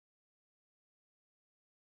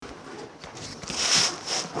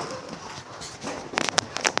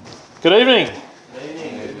Good evening.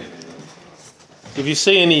 If you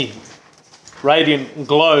see any radiant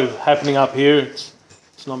glow happening up here, it's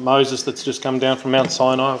not Moses that's just come down from Mount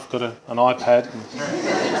Sinai. I've got an iPad.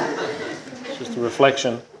 It's just a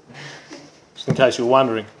reflection, just in case you're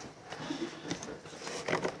wondering.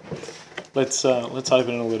 Let's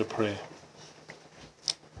open in a word of prayer.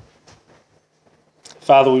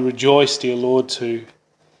 Father, we rejoice, dear Lord, to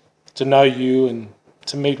know you and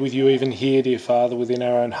to meet with you even here, dear Father, within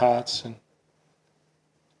our own hearts. And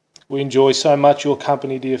we enjoy so much your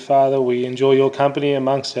company, dear Father. We enjoy your company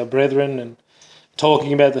amongst our brethren and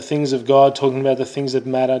talking about the things of God, talking about the things that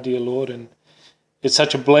matter, dear Lord. And it's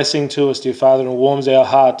such a blessing to us, dear Father, and it warms our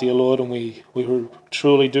heart, dear Lord, and we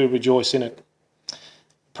truly do rejoice in it.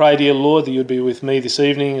 Pray, dear Lord, that you'd be with me this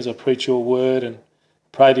evening as I preach your word, and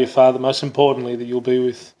pray, dear Father, most importantly, that you'll be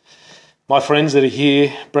with my friends that are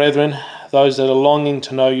here, brethren, those that are longing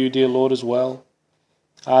to know you, dear Lord, as well.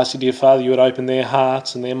 I ask you, dear Father, you would open their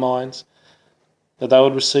hearts and their minds, that they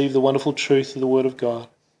would receive the wonderful truth of the word of God,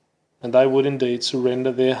 and they would indeed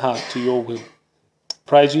surrender their heart to your will.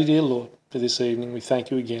 Praise you, dear Lord, for this evening. We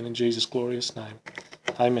thank you again in Jesus' glorious name.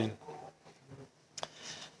 Amen.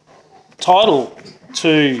 Title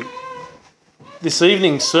to this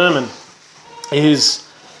evening's sermon is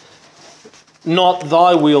Not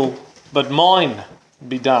Thy Will, but Mine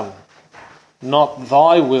Be Done. Not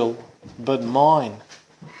thy will, but mine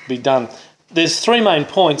be done. There's three main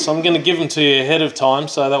points. I'm going to give them to you ahead of time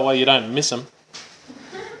so that way you don't miss them.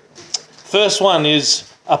 First one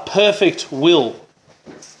is a perfect will,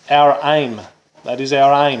 our aim. That is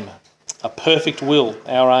our aim. A perfect will,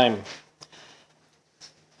 our aim.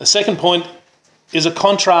 The second point is a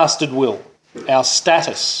contrasted will, our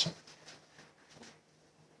status.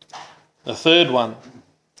 The third one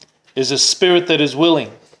is a spirit that is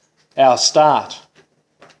willing, our start.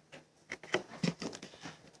 I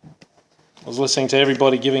was listening to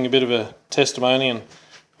everybody giving a bit of a testimony, and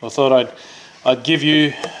I thought I'd give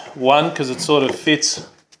you one because it sort of fits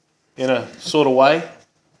in a sort of way.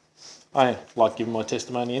 I like giving my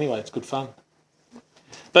testimony anyway, it's good fun.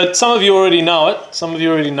 But some of you already know it. Some of you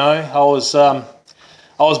already know I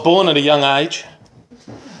was born at a young age.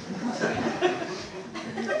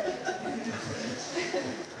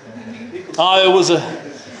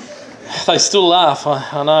 They still laugh,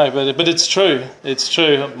 I know, but it's true. It's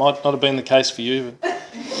true. It might not have been the case for you. But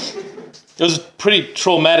it was a pretty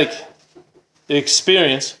traumatic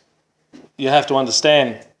experience, you have to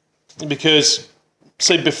understand. Because,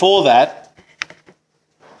 see, before that,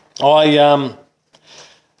 I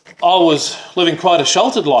was living quite a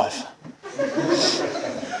sheltered life.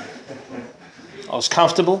 I was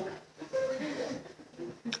comfortable.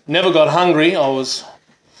 Never got hungry. I was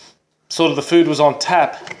sort of the food was on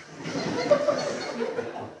tap.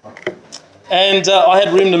 And I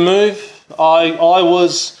had room to move. I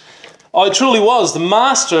truly was the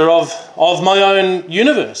master of my own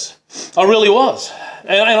universe. I really was.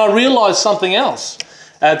 And I realised something else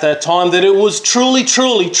at that time, that it was truly,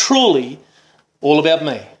 truly, truly all about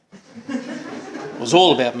me. It was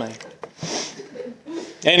all about me.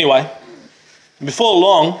 Anyway, before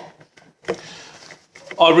long,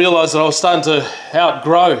 I realised that I was starting to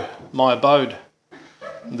outgrow my abode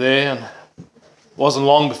there, and it wasn't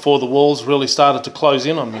long before the walls really started to close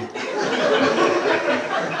in on me.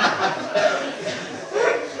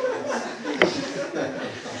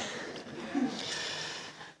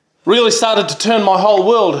 Really started to turn my whole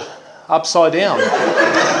world upside down.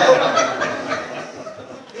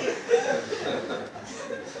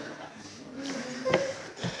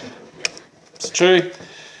 It's true.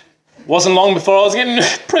 Wasn't long before I was getting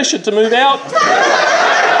pressured to move out.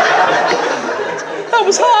 That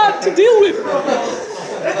was hard to deal with.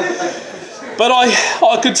 But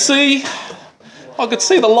I could see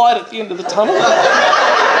the light at the end of the tunnel.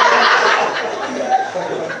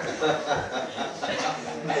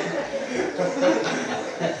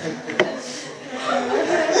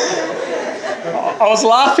 I was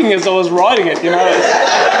laughing as I was writing it, you know.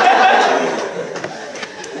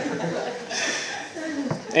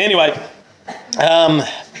 Anyway,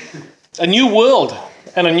 a new world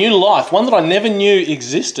and a new life, one that I never knew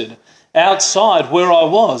existed outside where I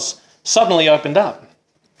was, suddenly opened up.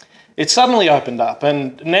 It suddenly opened up,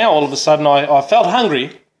 and now all of a sudden I felt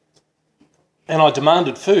hungry and I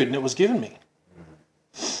demanded food, and it was given me.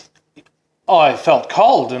 I felt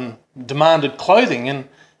cold and demanded clothing, and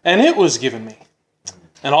it was given me.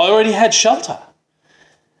 And I already had shelter.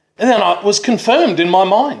 And then I was confirmed in my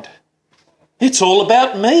mind. It's all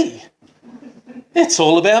about me. It's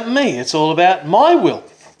all about me. It's all about my will.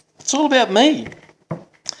 It's all about me.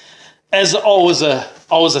 As I was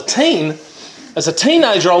a teen, As a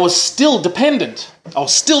teenager, I was still dependent.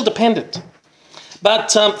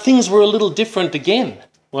 But things were a little different again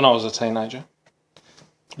when I was a teenager.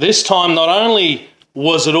 This time, not only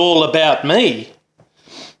was it all about me,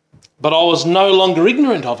 but I was no longer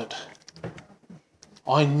ignorant of it.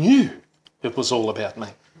 I knew it was all about me.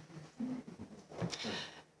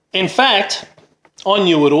 In fact, I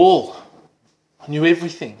knew it all. I knew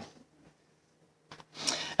everything.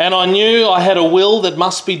 And I knew I had a will that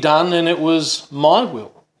must be done, and it was my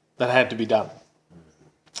will that had to be done.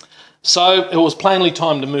 So it was plainly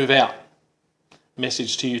time to move out.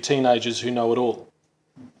 Message to you teenagers who know it all.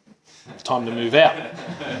 It's time to move out.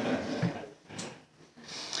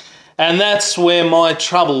 And that's where my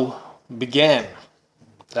trouble began.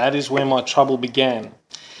 That is where my trouble began.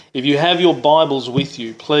 If you have your Bibles with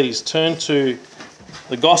you, please turn to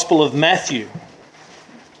the Gospel of Matthew.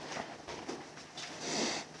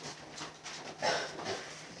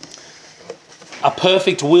 A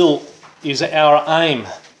perfect will is our aim.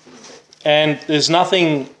 And there's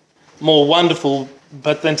nothing more wonderful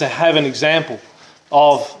but than to have an example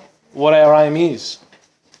of what our aim is.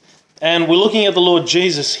 And we're looking at the Lord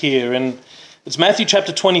Jesus here, and it's Matthew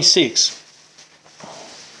chapter 26.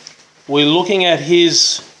 We're looking at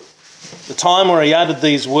the time where he uttered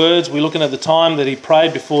these words. We're looking at the time that he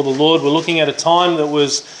prayed before the Lord. We're looking at a time that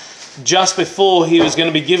was just before he was going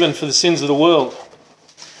to be given for the sins of the world.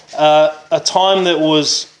 A time that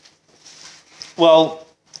was,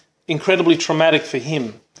 incredibly traumatic for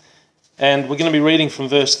him. And we're going to be reading from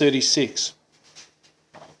verse 36.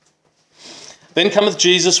 Then cometh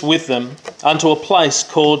Jesus with them unto a place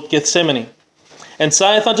called Gethsemane, and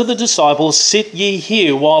saith unto the disciples, Sit ye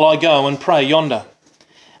here while I go and pray yonder.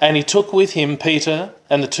 And he took with him Peter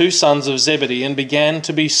and the two sons of Zebedee, and began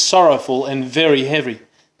to be sorrowful and very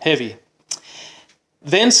heavy.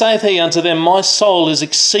 Then saith he unto them, My soul is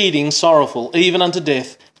exceeding sorrowful, even unto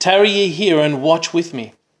death. Tarry ye here and watch with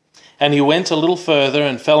me. And he went a little further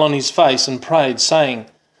and fell on his face and prayed, saying,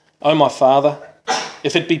 O my Father,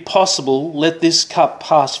 if it be possible, let this cup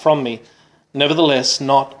pass from me. Nevertheless,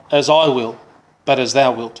 not as I will, but as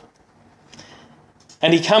thou wilt.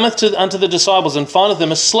 And he cometh unto the disciples, and findeth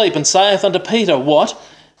them asleep, and saith unto Peter, What?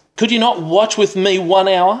 Could ye not watch with me 1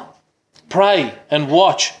 hour? Pray and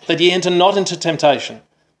watch, that ye enter not into temptation.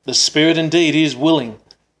 The spirit indeed is willing,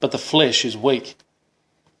 but the flesh is weak.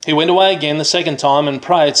 He went away again the second time, and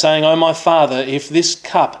prayed, saying, O my Father, if this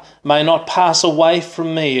cup may not pass away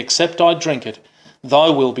from me, except I drink it, thy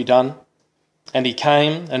will be done. And he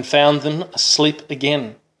came and found them asleep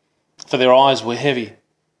again, for their eyes were heavy.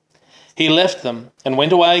 He left them and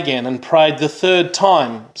went away again and prayed the third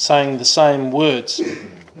time, saying the same words.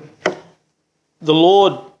 The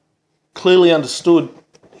Lord clearly understood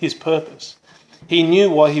his purpose. He knew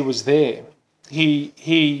why he was there.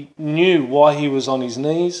 He knew why he was on his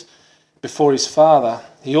knees before his Father.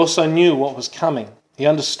 He also knew what was coming. He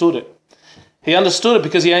understood it. He understood it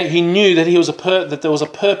because he knew that that there was a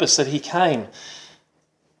purpose that he came.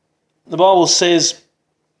 The Bible says,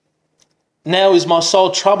 Now is my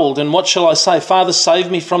soul troubled, and what shall I say? Father, save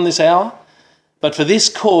me from this hour. But for this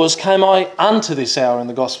cause came I unto this hour, in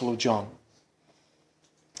the Gospel of John.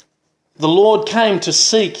 The Lord came to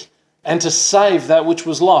seek and to save that which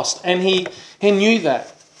was lost. And he knew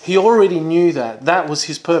that. He already knew that. That was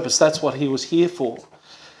his purpose. That's what he was here for.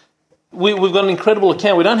 We've got an incredible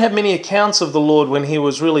account. We don't have many accounts of the Lord when he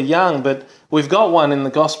was really young, but we've got one in the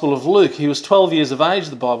Gospel of Luke. He was 12 years of age,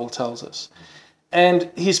 the Bible tells us.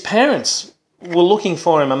 And his parents were looking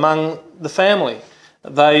for him among the family.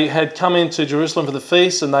 They had come into Jerusalem for the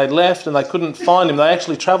feast, and they'd left and they couldn't find him. They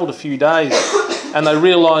actually travelled a few days, and they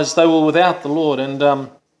realised they were without the Lord. And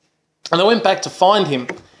they went back to find him.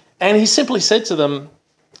 And he simply said to them,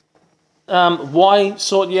 Why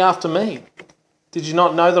sought ye after me? Did you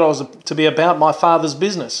not know that I was to be about my Father's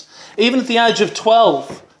business? Even at the age of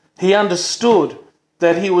 12, he understood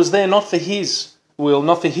that he was there not for his will,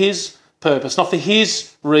 not for his purpose, not for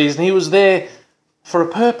his reason. He was there for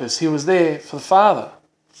a purpose. He was there for the Father.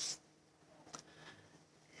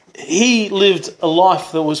 He lived a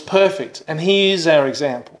life that was perfect, and he is our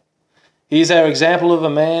example. He is our example of a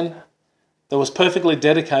man that was perfectly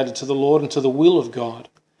dedicated to the Lord and to the will of God,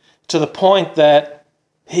 to the point that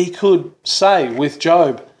he could say with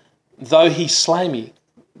Job, Though he slay me,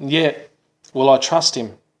 yet will I trust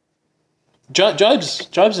him. Job's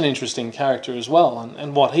an interesting character as well,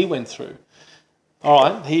 and what he went through. All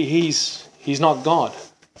right, he's not God,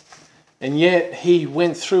 and yet he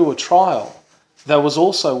went through a trial that was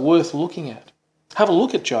also worth looking at. Have a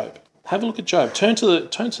look at Job. Have a look at Job. Turn to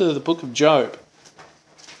the book of Job.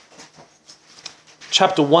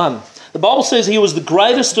 Chapter 1. The Bible says he was the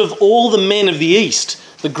greatest of all the men of the East.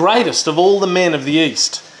 The greatest of all the men of the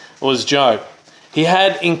East was Job. He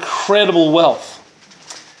had incredible wealth.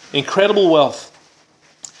 Incredible wealth.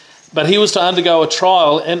 But he was to undergo a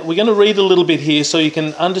trial, and we're going to read a little bit here so you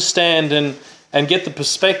can understand and get the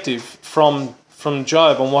perspective from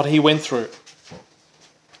Job on what he went through.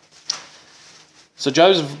 So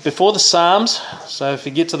Job's before the Psalms. So if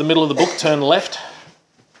you get to the middle of the book, turn left.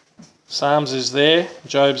 Psalms is there.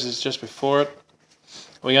 Job's is just before it.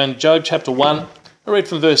 We're going to Job chapter 1. I'll read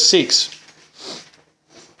from verse 6.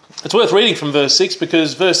 It's worth reading from verse 6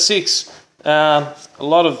 because verse 6, a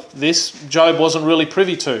lot of this, Job wasn't really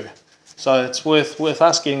privy to. So it's worth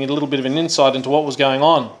us getting a little bit of an insight into what was going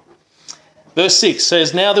on. Verse 6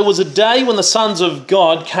 says, "Now there was a day when the sons of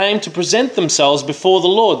God came to present themselves before the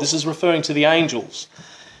Lord." This is referring to the angels.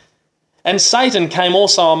 "And Satan came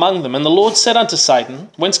also among them. And the Lord said unto Satan,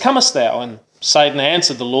 Whence comest thou? And Satan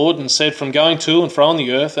answered the Lord and said, From going to and fro on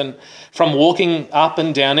the earth, and from walking up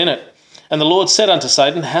and down in it. And the Lord said unto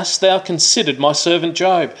Satan, Hast thou considered my servant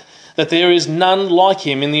Job, that there is none like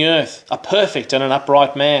him in the earth, a perfect and an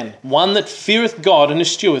upright man, one that feareth God and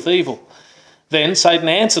escheweth evil? Then Satan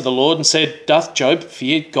answered the Lord and said, Doth Job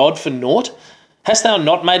fear God for naught? Hast thou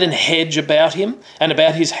not made an hedge about him, and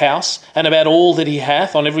about his house, and about all that he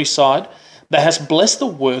hath on every side? Thou hast blessed the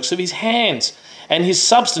works of his hands, and his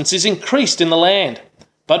substance is increased in the land.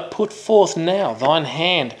 But put forth now thine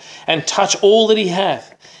hand, and touch all that he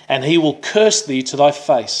hath, and he will curse thee to thy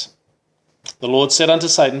face. The Lord said unto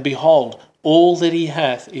Satan, Behold, all that he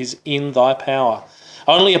hath is in thy power.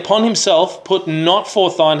 Only upon himself put not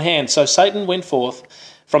forth thine hand. So Satan went forth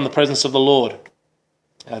from the presence of the Lord."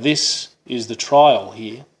 Now this is the trial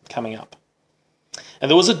here coming up. "And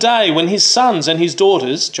there was a day when his sons and his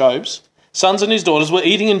daughters," Job's sons and his daughters, "were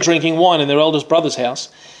eating and drinking wine in their eldest brother's house.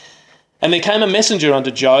 And there came a messenger unto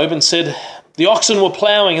Job and said, The oxen were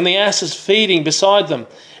ploughing and the asses feeding beside them,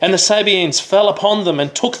 and the Sabaeans fell upon them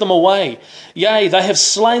and took them away. Yea, they have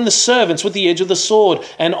slain the servants with the edge of the sword,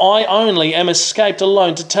 and I only am escaped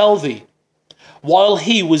alone to tell thee. While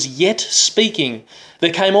he was yet speaking,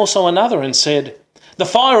 there came also another and said, The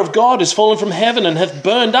fire of God is fallen from heaven and hath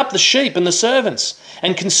burned up the sheep and the servants,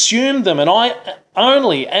 and consumed them, and I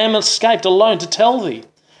only am escaped alone to tell thee.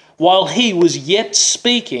 While he was yet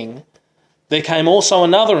speaking, there came also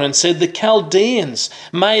another and said, The Chaldeans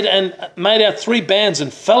made out 3 bands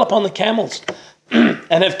and fell upon the camels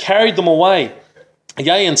and have carried them away.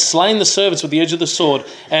 Yea, and slain the servants with the edge of the sword,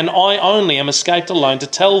 and I only am escaped alone to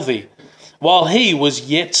tell thee. While he was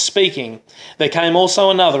yet speaking, there came also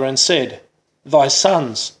another and said, Thy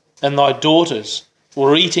sons and thy daughters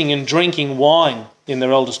were eating and drinking wine in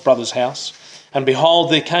their eldest brother's house. And behold,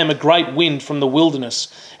 there came a great wind from the wilderness,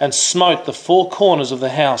 and smote the 4 corners of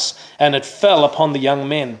the house, and it fell upon the young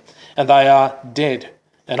men, and they are dead,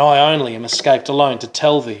 and I only am escaped alone to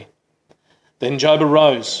tell thee. Then Job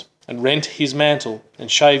arose, and rent his mantle, and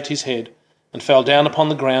shaved his head, and fell down upon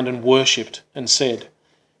the ground, and worshipped, and said,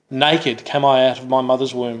 Naked came I out of my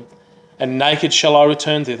mother's womb, and naked shall I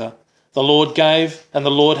return thither. The Lord gave, and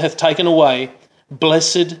the Lord hath taken away.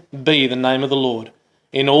 Blessed be the name of the Lord.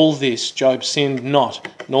 In all this Job sinned not,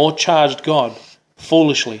 nor charged God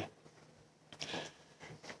foolishly."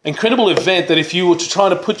 Incredible event that if you were to try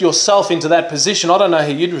to put yourself into that position, I don't know how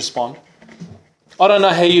you'd respond.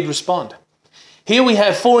 Here we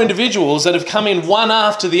have 4 individuals that have come in one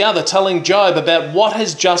after the other telling Job about what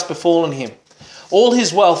has just befallen him. All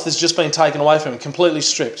his wealth has just been taken away from him, completely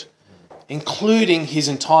stripped, including his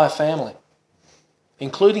entire family.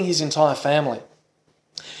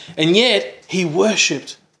 And yet, he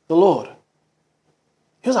worshipped the Lord.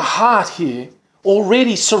 He has a heart here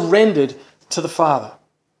already surrendered to the Father.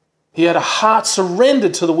 He had a heart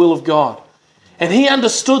surrendered to the will of God. And he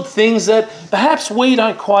understood things that perhaps we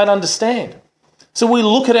don't quite understand. So we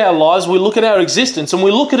look at our lives, we look at our existence, and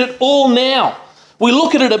we look at it all now. We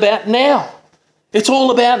look at it about now. It's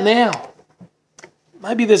all about now.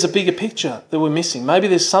 Maybe there's a bigger picture that we're missing. Maybe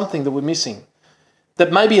there's something that we're missing.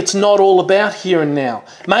 That maybe it's not all about here and now.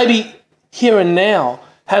 Maybe here and now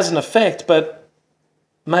has an effect, but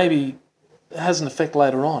maybe it has an effect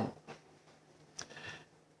later on.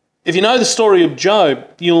 If you know the story of Job,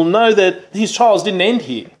 you'll know that his trials didn't end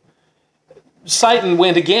here. Satan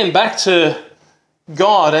went again back to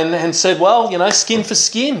God and said, well, skin for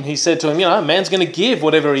skin. He said to him, man's going to give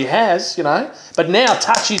whatever he has, but now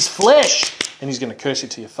touch his flesh and he's going to curse you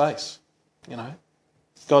to your face,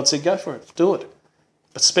 God said, go for it, do it,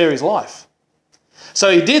 but spare his life.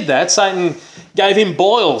 So he did that. Satan gave him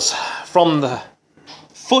boils from the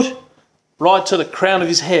foot right to the crown of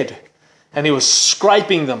his head, and he was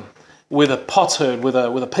scraping them with a potsherd, with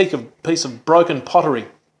a piece of broken pottery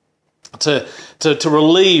to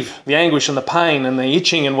relieve the anguish and the pain and the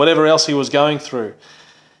itching and whatever else he was going through.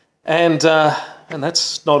 And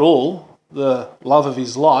that's not all. The love of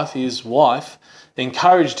his life, his wife,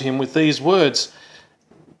 encouraged him with these words: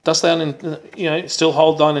 "Dost thou, still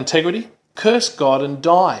hold thine integrity? Curse God and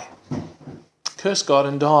die. Curse God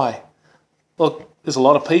and die." Look, there's a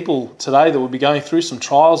lot of people today that would be going through some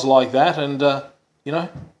trials like that, and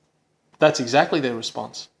that's exactly their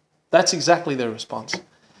response. That's exactly their response.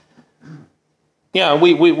 We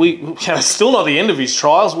still not the end of his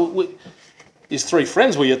trials. His three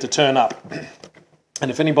friends were yet to turn up. And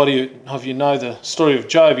if anybody of you know the story of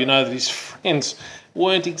Job, you know that his friends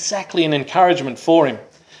weren't exactly an encouragement for him.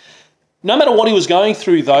 No matter what he was going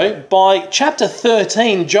through, though, by chapter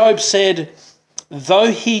 13, Job said,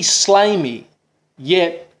 "Though he slay me,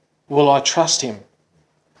 yet will I trust him."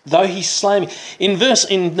 Though he slay me. In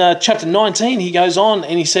chapter 19, he goes on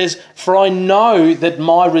and he says, "For I know that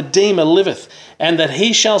my Redeemer liveth, and that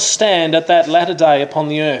he shall stand at that latter day upon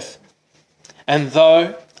the earth. And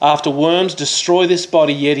though after worms destroy this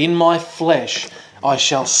body, yet in my flesh I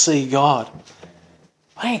shall see God."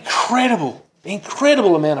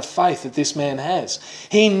 Incredible amount of faith that this man has.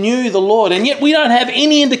 He knew the Lord, and yet we don't have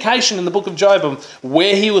any indication in the book of Job of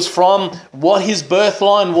where he was from, what his birth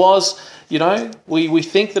line was. We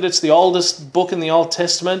think that it's the oldest book in the Old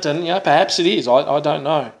Testament, and perhaps it is. I don't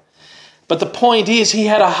know. But the point is, he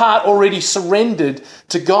had a heart already surrendered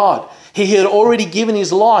to God. He had already given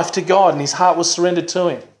his life to God, and his heart was surrendered to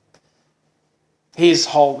him. He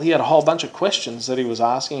had a whole bunch of questions that he was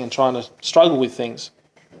asking and trying to struggle with things.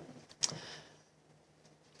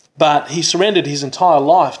 But he surrendered his entire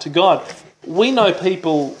life to God. We know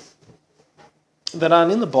people that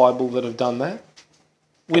aren't in the Bible that have done that.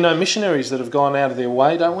 We know missionaries that have gone out of their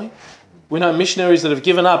way, don't we? We know missionaries that have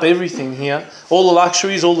given up everything here, all the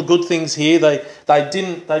luxuries, all the good things here. They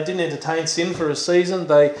didn't entertain sin for a season.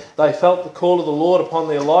 They felt the call of the Lord upon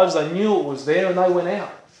their lives. They knew it was there, and they went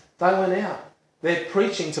out. They're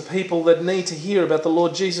preaching to people that need to hear about the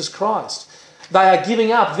Lord Jesus Christ. They are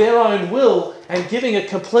giving up their own will and giving it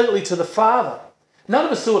completely to the Father. None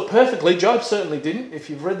of us do it perfectly. Job certainly didn't. If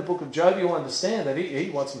you've read the book of Job, you'll understand that he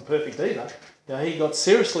wasn't perfect either. He got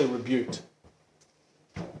seriously rebuked.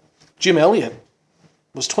 Jim Elliot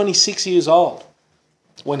was 26 years old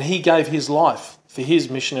when he gave his life for his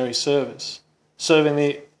missionary service, serving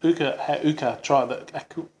the Auca tribe, I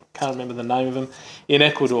can't remember the name of them, in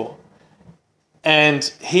Ecuador. And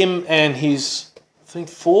him and his,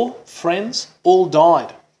 4 friends all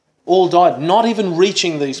died. Not even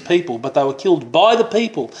reaching these people, but they were killed by the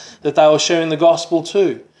people that they were sharing the gospel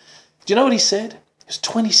to. Do you know what he said? He was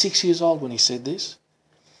 26 years old when he said this.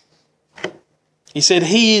 He said,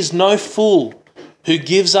 "He is no fool who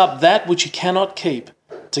gives up that which he cannot keep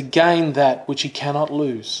to gain that which he cannot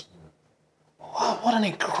lose." Wow, what an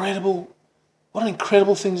incredible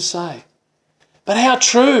thing to say. But how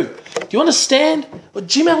true. Do you understand what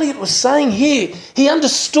Jim Elliot was saying here? He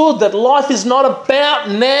understood that life is not about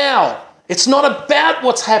now. It's not about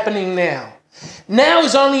what's happening now. Now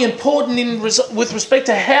is only important with respect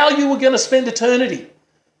to how you were going to spend eternity.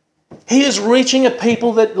 He is reaching a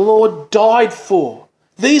people that the Lord died for.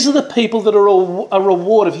 These are the people that are a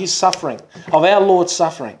reward of his suffering, of our Lord's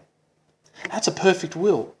suffering. That's a perfect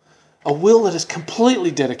will. A will that is completely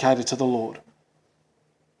dedicated to the Lord.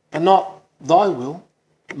 And not thy will,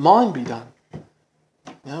 mine be done.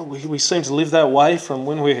 We seem to live that way from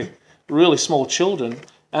when we're really small children.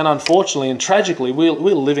 And unfortunately and tragically, we're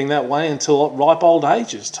living that way until ripe old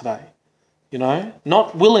ages today.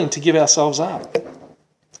 Not willing to give ourselves up.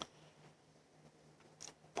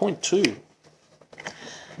 Point 2,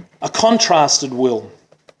 a contrasted will.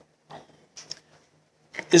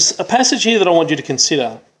 There's a passage here that I want you to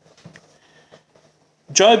consider.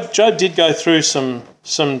 Job did go through some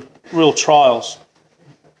real trials,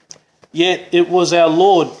 yet it was our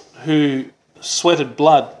Lord who sweated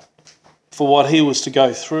blood for what he was to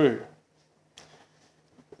go through.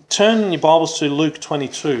 Turn in your Bibles to Luke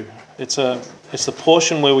 22. It's the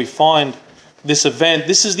portion where we find this event.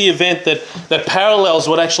 This is the event that parallels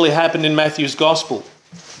what actually happened in Matthew's Gospel.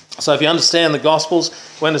 So if you understand the Gospels,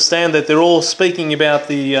 we understand that they're all speaking about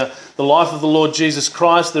the life of the Lord Jesus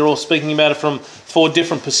Christ. They're all speaking about it from 4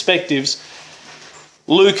 different perspectives.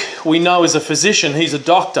 Luke, we know, is a physician. He's a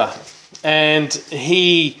doctor. And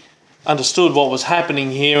he understood what was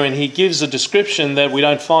happening here, and he gives a description that we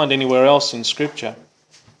don't find anywhere else in Scripture.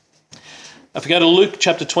 If we go to Luke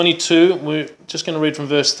chapter 22, we're just going to read from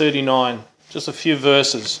verse 39. Just a few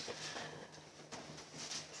verses.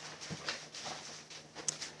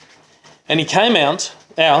 "And he came out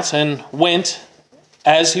out and went,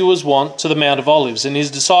 as he was wont, to the Mount of Olives, and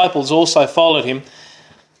his disciples also followed him.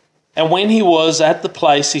 And when he was at the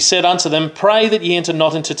place, he said unto them, Pray that ye enter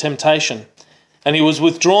not into temptation. And he was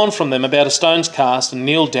withdrawn from them about a stone's cast, and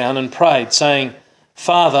kneeled down and prayed, saying,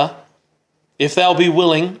 Father, if thou be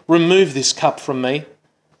willing, remove this cup from me.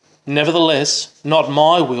 Nevertheless, not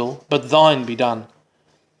my will, but thine be done.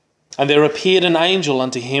 And there appeared an angel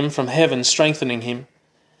unto him from heaven, strengthening him.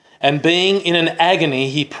 And being in an agony,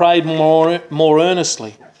 he prayed more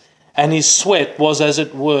earnestly, and his sweat was as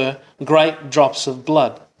it were great drops of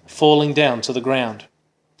blood falling down to the ground.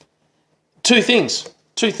 Two things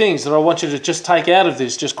that I want you to just take out of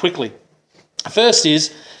this just quickly. First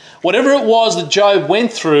is, whatever it was that Job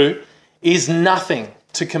went through is nothing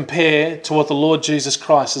to compare to what the Lord Jesus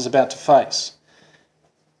Christ is about to face.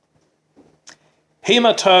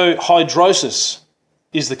 Hematohydrosis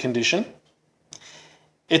is the condition.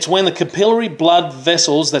 It's when the capillary blood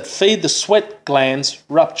vessels that feed the sweat glands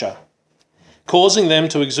rupture, causing them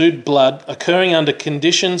to exude blood, occurring under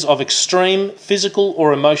conditions of extreme physical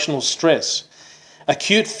or emotional stress.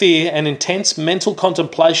 Acute fear and intense mental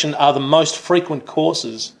contemplation are the most frequent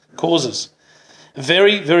causes.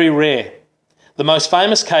 Very, very rare. The most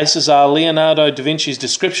famous cases are Leonardo da Vinci's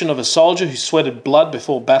description of a soldier who sweated blood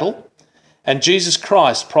before battle, and Jesus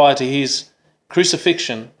Christ prior to his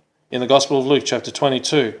crucifixion in the Gospel of Luke, chapter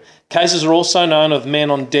 22. Cases are also known of men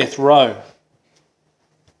on death row.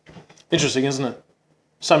 Interesting, isn't it?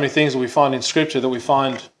 So many things that we find in Scripture that we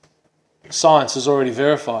find science has already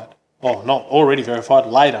verified. Well, not already verified,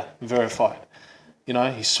 later verified. You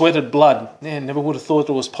know, he sweated blood. Never would have thought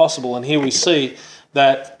it was possible. And here we see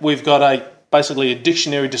that we've got basically a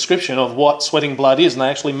dictionary description of what sweating blood is, and they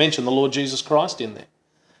actually mention the Lord Jesus Christ in there.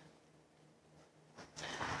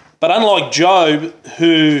 But unlike Job,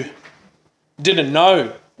 who didn't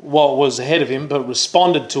know what was ahead of him, but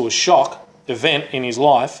responded to a shock event in his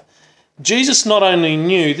life, Jesus not only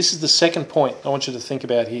knew, this is the second point I want you to think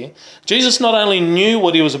about here, Jesus not only knew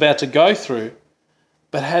what he was about to go through,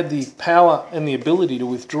 but had the power and the ability to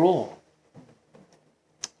withdraw.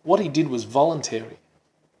 What he did was voluntary.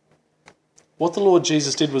 What the Lord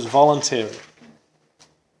Jesus did was voluntary.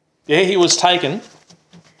 Yeah, he was taken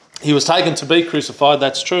to be crucified,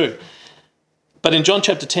 that's true. But in John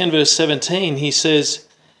chapter 10, verse 17, he says,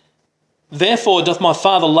 Therefore doth my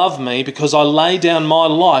Father love me, because I lay down my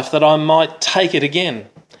life that I might take it again.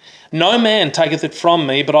 No man taketh it from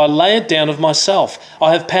me, but I lay it down of myself.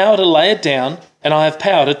 I have power to lay it down, and I have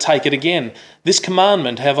power to take it again. This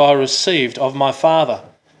commandment have I received of my Father.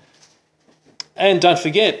 And don't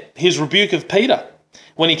forget his rebuke of Peter.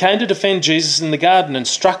 When he came to defend Jesus in the garden and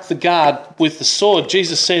struck the guard with the sword,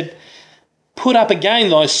 Jesus said, Put up again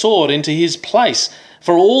thy sword into his place,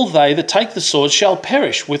 for all they that take the sword shall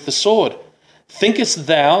perish with the sword. Thinkest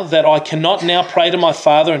thou that I cannot now pray to my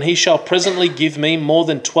Father, and he shall presently give me more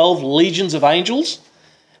than 12 legions of angels?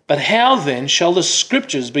 But how then shall the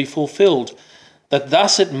Scriptures be fulfilled, that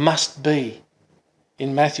thus it must be?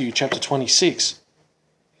 In Matthew chapter 26.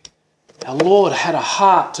 Our Lord had a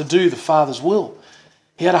heart to do the Father's will.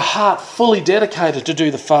 He had a heart fully dedicated to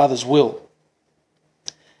do the Father's will.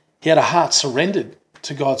 He had a heart surrendered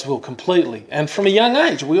to God's will completely. And from a young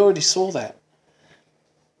age, we already saw that.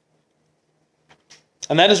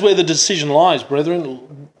 And that is where the decision lies,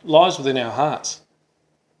 brethren, lies within our hearts.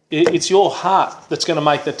 It's your heart that's going to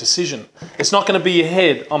make that decision. It's not going to be your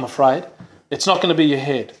head, I'm afraid. It's not going to be your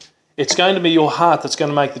head. It's going to be your heart that's going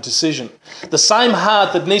to make the decision. The same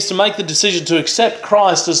heart that needs to make the decision to accept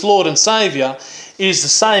Christ as Lord and Saviour is the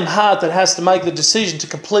same heart that has to make the decision to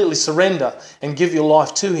completely surrender and give your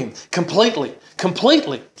life to Him. Completely.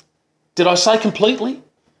 Completely. Did I say completely?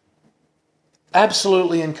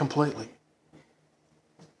 Absolutely and completely.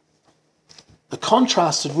 The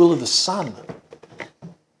contrasted will of the Son.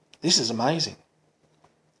 This is amazing.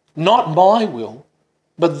 Not my will,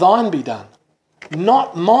 but thine be done.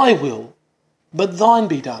 Not my will, but thine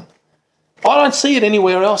be done. I don't see it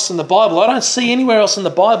anywhere else in the Bible. I don't see anywhere else in the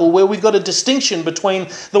Bible where we've got a distinction between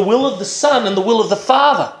the will of the Son and the will of the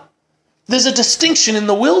Father. There's a distinction in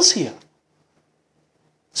the wills here.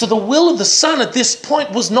 So the will of the Son at this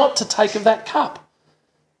point was not to take of that cup.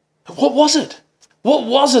 What was it? What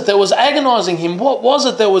was it that was agonizing him? What was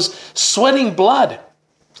it that was sweating blood?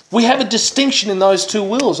 We have a distinction in those two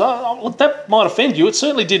wills. That might offend you. It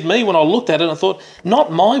certainly did me when I looked at it and I thought,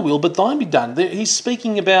 not my will, but thine be done. He's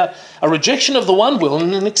speaking about a rejection of the one will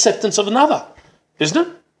and an acceptance of another, isn't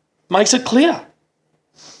it? Makes it clear.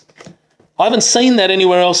 I haven't seen that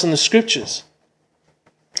anywhere else in the Scriptures.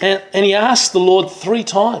 And he asked the Lord 3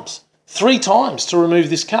 times to remove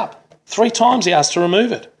this cup. 3 times he asked to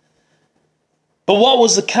remove it. But what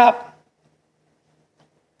was the cup?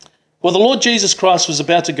 Well, the Lord Jesus Christ was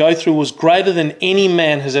about to go through was greater than any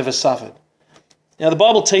man has ever suffered. Now, the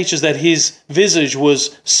Bible teaches that his visage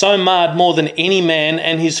was so marred more than any man,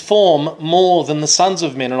 and his form more than the sons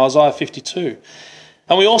of men in Isaiah 52.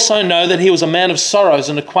 And we also know that he was a man of sorrows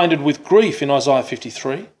and acquainted with grief in Isaiah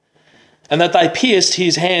 53, and that they pierced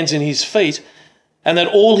his hands and his feet, and that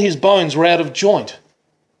all his bones were out of joint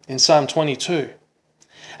in Psalm 22.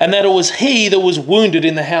 And that it was he that was wounded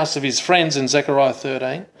in the house of his friends in Zechariah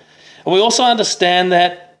 13. And we also understand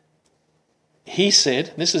that he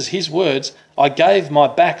said, this is his words, I gave my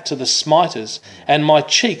back to the smiters and my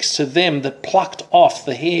cheeks to them that plucked off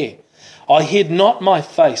the hair. I hid not my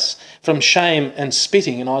face from shame and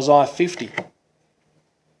spitting in Isaiah 50.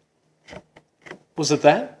 Was it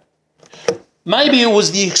that? Maybe it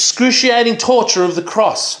was the excruciating torture of the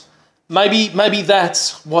cross. Maybe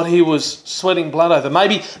that's what he was sweating blood over.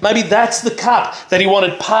 Maybe that's the cup that he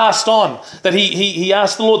wanted passed on, that he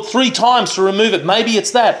asked the Lord 3 times to remove it. Maybe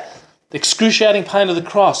it's that. The excruciating pain of the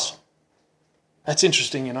cross. That's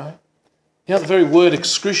interesting, you know. You know, the very word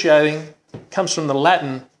excruciating comes from the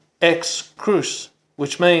Latin ex crus,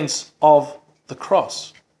 which means of the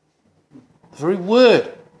cross. The very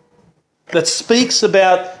word that speaks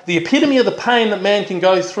about the epitome of the pain that man can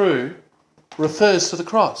go through refers to the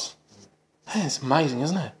cross. Man, it's amazing,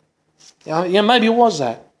 isn't it? Yeah, maybe it was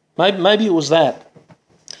that. Maybe it was that.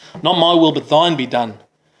 Not my will, but thine be done.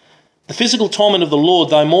 The physical torment of the Lord,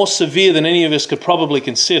 though more severe than any of us could probably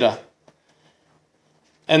consider,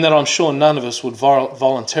 and that I'm sure none of us would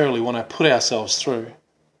voluntarily want to put ourselves through.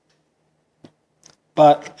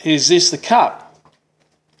 But is this the cup?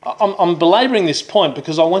 I'm belabouring this point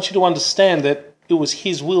because I want you to understand that it was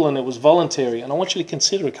his will and it was voluntary, and I want you to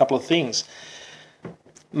consider a couple of things.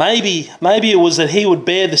 Maybe it was that he would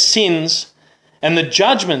bear the sins and the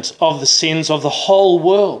judgment of the sins of the whole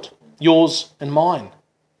world, yours and mine.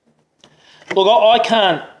 Look, I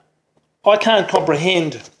can't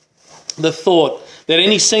comprehend the thought that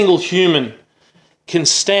any single human can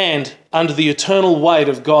stand under the eternal weight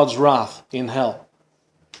of God's wrath in hell.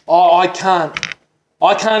 I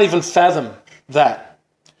can't even fathom that.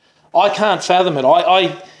 I can't fathom it.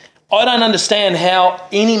 I don't understand how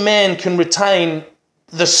any man can retain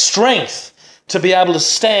the strength to be able to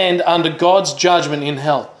stand under God's judgment in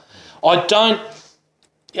hell. I can't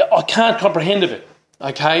comprehend of it.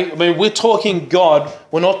 Okay? I mean, we're talking God.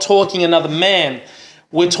 We're not talking another man.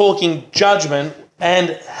 We're talking judgment and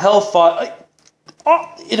hellfire.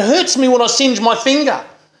 It hurts me when I singe my finger.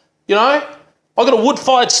 You know? I've got a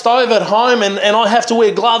wood-fired stove at home and I have to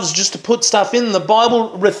wear gloves just to put stuff in. The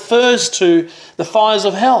Bible refers to the fires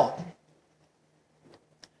of hell.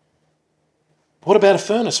 What about a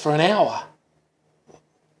furnace for an hour?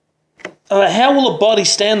 How will a body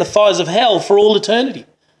stand the fires of hell for all eternity?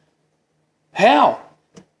 How?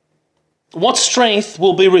 What strength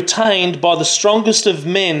will be retained by the strongest of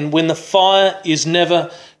men when the fire is never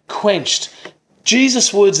quenched?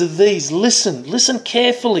 Jesus' words are these. Listen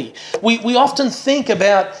carefully. We often think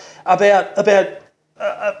about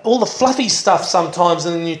all the fluffy stuff sometimes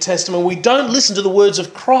in the New Testament. We don't listen to the words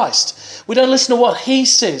of Christ. We don't listen to what he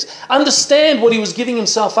says. Understand what he was giving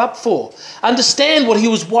himself up for. Understand what he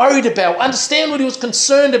was worried about. Understand what he was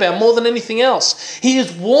concerned about more than anything else. He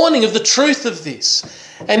is warning of the truth of this.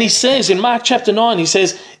 And he says in Mark chapter 9, he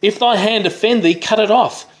says, if thy hand offend thee, cut it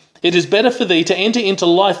off. It is better for thee to enter into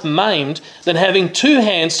life maimed than having 2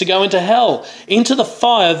 hands to go into hell, into the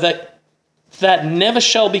fire that never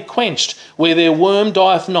shall be quenched, where their worm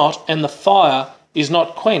dieth not, and the fire is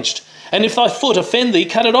not quenched. And if thy foot offend thee,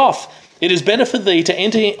 cut it off. It is better for thee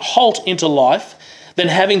to halt into life than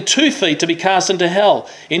having 2 feet to be cast into hell,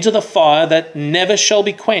 into the fire that never shall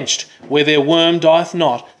be quenched, where their worm dieth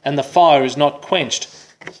not, and the fire is not quenched.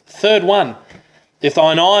 Third one, if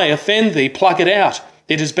thine eye offend thee, pluck it out.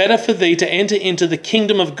 It is better for thee to enter into the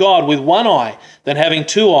kingdom of God with 1 eye than having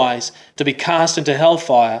 2 eyes to be cast into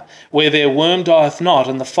hellfire, where their worm dieth not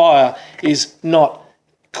and the fire is not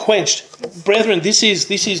quenched. Brethren, this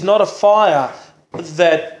is not a fire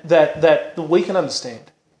that we can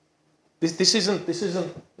understand. This isn't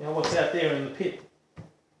what's out there in the pit.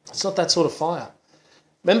 It's not that sort of fire.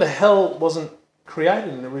 Remember, hell wasn't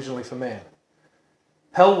created originally for man.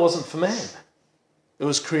 Hell wasn't for man. It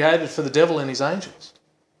was created for the devil and his angels.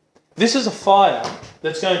 This is a fire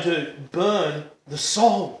that's going to burn the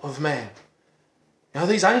soul of man. You know,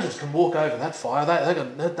 these angels can walk over that fire.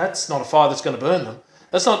 That's not a fire that's going to burn them.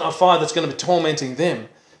 That's not a fire that's going to be tormenting them.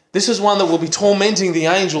 This is one that will be tormenting the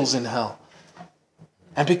angels in hell.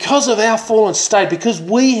 And because of our fallen state, because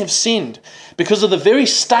we have sinned, because of the very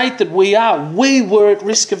state that we are, we were at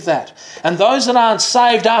risk of that. And those that aren't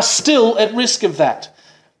saved are still at risk of that.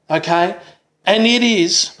 Okay? And it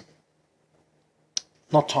is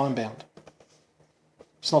not time-bound.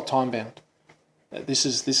 It's not time-bound. This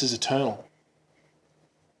is eternal.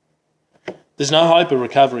 There's no hope of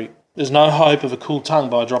recovery. There's no hope of a cool tongue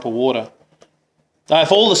by a drop of water. Now,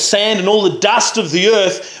 if all the sand and all the dust of the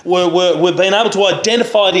earth were being able to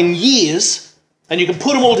identify it in years, and you can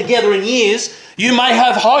put them all together in years, you may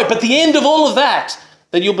have hope. At the end of all of that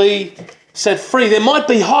you'll be set free. There might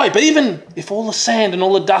be hope, even if all the sand and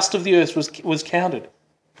all the dust of the earth was counted.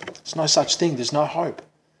 There's no such thing. There's no hope.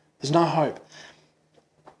 There's no hope.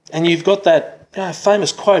 And you've got that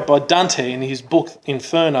famous quote by Dante in his book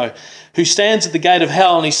Inferno, who stands at the gate of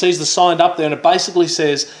hell and he sees the sign up there, and it basically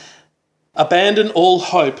says, "Abandon all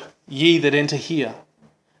hope, ye that enter here."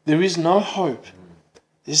 There is no hope.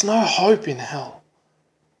 There's no hope in hell.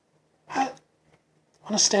 I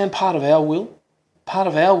understand part of our will. Part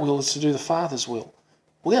of our will is to do the Father's will.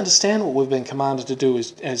 We understand what we've been commanded to do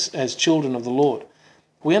as children of the Lord.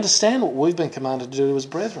 We understand what we've been commanded to do as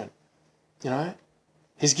brethren.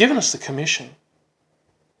 He's given us the commission.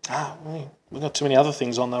 We've got too many other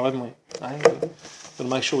things on though, haven't we? We've got to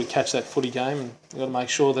make sure we catch that footy game, and we've got to make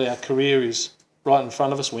sure that our career is right in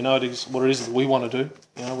front of us. We know what it is that we want to do,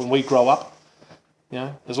 when we grow up.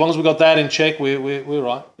 As long as we've got that in check, we're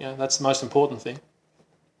right. That's the most important thing.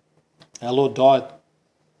 Our Lord died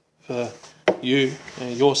for you.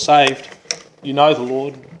 You're saved. You know the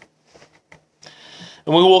Lord.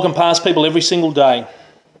 And we're walking past people every single day.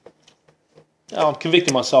 I'm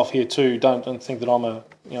convicting myself here too. Don't think that I'm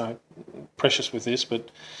precious with this, but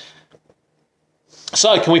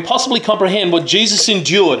so can we possibly comprehend what Jesus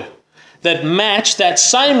endured that matched that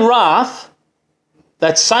same wrath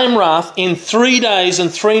in 3 days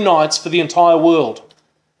and 3 nights for the entire world?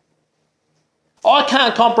 I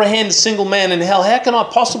can't comprehend a single man in hell. How can I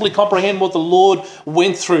possibly comprehend what the Lord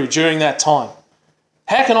went through during that time?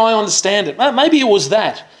 How can I understand it? Maybe it was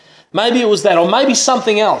that. Or maybe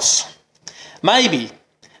something else. Maybe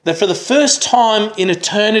that for the first time in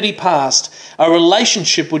eternity past, a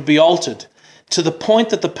relationship would be altered to the point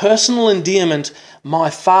that the personal endearment, "my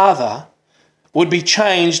Father," would be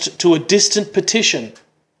changed to a distant petition,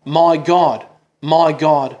 my God,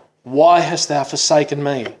 why hast thou forsaken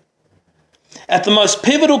me?" At the most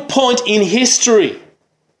pivotal point in history,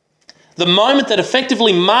 the moment that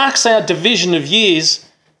effectively marks our division of years,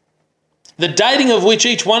 the dating of which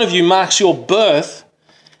each one of you marks your birth,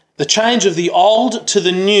 the change of the old to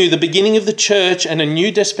the new, the beginning of the church and a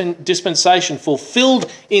new dispensation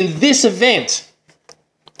fulfilled in this event,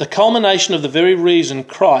 the culmination of the very reason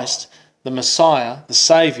Christ, the Messiah, the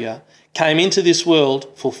Saviour, came into this world,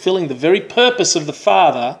 fulfilling the very purpose of the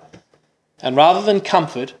Father, and rather than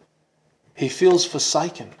comfort, he feels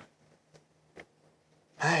forsaken.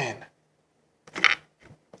 Man,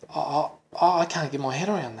 I can't get my head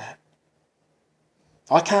around that.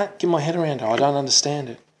 I can't get my head around it. I don't understand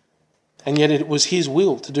it. And yet it was his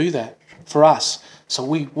will to do that for us, so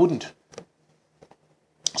we wouldn't.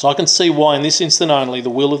 So I can see why in this instant only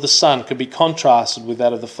the will of the Son could be contrasted with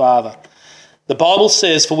that of the Father. The Bible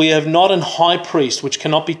says, "For we have not an high priest which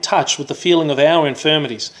cannot be touched with the feeling of our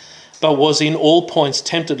infirmities, but was in all points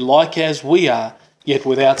tempted like as we are, yet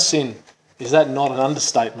without sin." Is that not an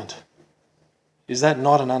understatement?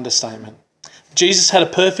 Jesus had a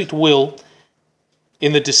perfect will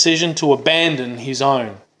in the decision to abandon his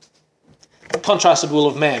own. Contrasted will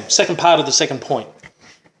of man. Second part of the second point.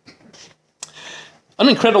 An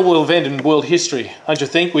incredible event in world history, don't you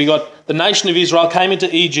think? We got the nation of Israel came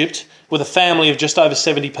into Egypt with a family of just over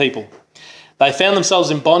 70 people. They found themselves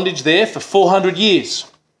in bondage there for 400 years.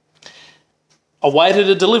 Awaited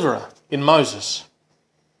a deliverer in Moses.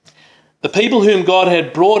 The people whom God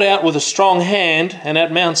had brought out with a strong hand, and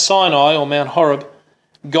at Mount Sinai or Mount Horeb,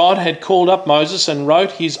 God had called up Moses and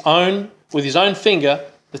wrote with his own finger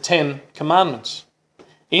the 10 Commandments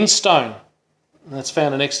in stone. And that's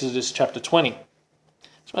found in Exodus chapter 20.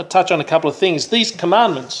 I want to touch on a couple of things. These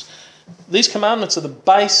commandments are the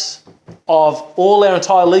base of all our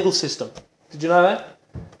entire legal system. Did you know that?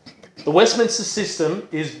 The Westminster system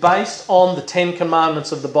is based on the 10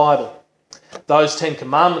 Commandments of the Bible. Those 10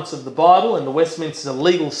 Commandments of the Bible and the Westminster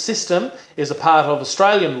legal system is a part of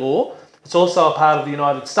Australian law. It's also a part of the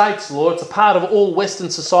United States law. It's a part of all Western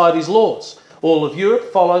societies' laws. All of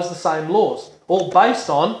Europe follows the same laws, all based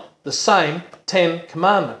on the same 10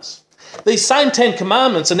 Commandments. These same 10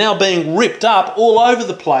 Commandments are now being ripped up all over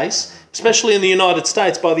the place especially in the United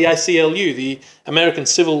States by the ACLU, the American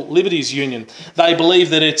Civil Liberties Union. They believe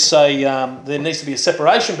that there needs to be a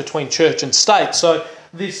separation between church and state. So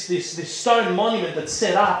this stone monument that's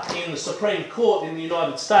set up in the Supreme Court in the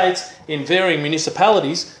United States in varying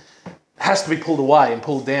municipalities has to be pulled away and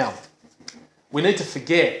pulled down. We need to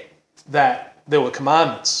forget that there were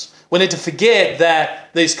commandments. We need to forget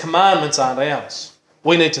that these commandments aren't ours.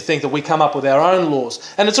 We need to think that we come up with our own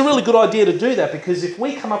laws. And it's a really good idea to do that, because if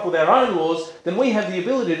we come up with our own laws, then we have the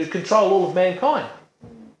ability to control all of mankind.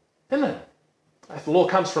 Isn't it? If the law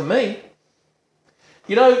comes from me.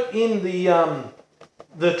 You know, in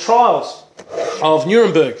the trials of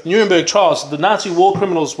Nuremberg trials, the Nazi war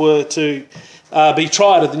criminals were to be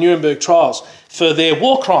tried at the Nuremberg trials for their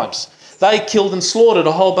war crimes. They killed and slaughtered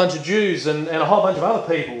a whole bunch of Jews and a whole bunch of other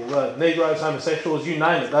people, Negroes, homosexuals, you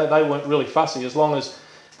name it. They weren't really fussy as long as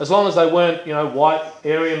they weren't, white,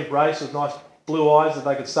 Aryan race with nice blue eyes that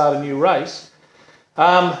they could start a new race.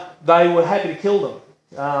 They were happy to kill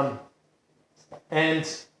them.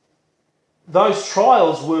 And those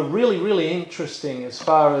trials were really, really interesting as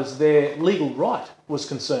far as their legal right was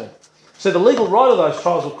concerned. So the legal right of those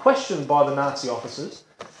trials were questioned by the Nazi officers,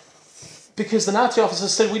 because the Nazi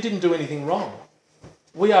officers said, we didn't do anything wrong.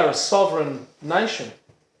 We are a sovereign nation.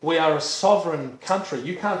 We are a sovereign country.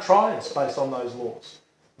 You can't try us based on those laws.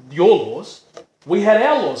 Your laws. We had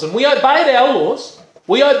our laws, and we obeyed our laws.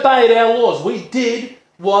 We obeyed our laws. We did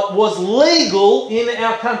what was legal in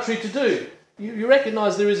our country to do. You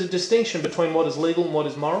recognise there is a distinction between what is legal and what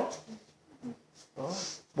is moral?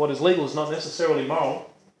 Right? What is legal is not necessarily moral.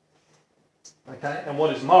 Okay? And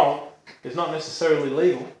what is moral is not necessarily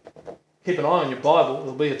legal. Keep an eye on your Bible.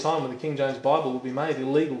 There'll be a time when the King James Bible will be made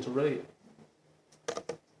illegal to read.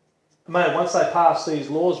 Man, once they pass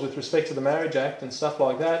these laws with respect to the Marriage Act and stuff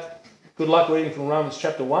like that, good luck reading from Romans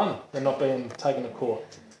chapter 1 and not being taken to court.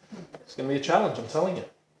 It's going to be a challenge, I'm telling you.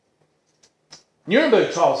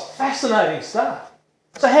 Nuremberg trials, fascinating stuff.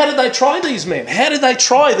 So how did they try these men? How did they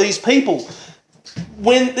try these people?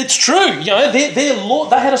 When it's true, their law,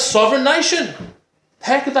 they had a sovereign nation.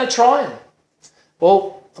 How could they try them?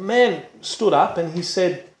 Well, a man stood up and he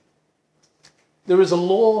said, there is a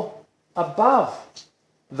law above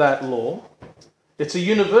that law. It's a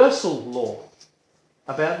universal law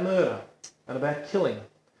about murder and about killing.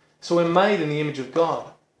 So we're made in the image of God,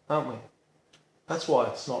 aren't we? That's why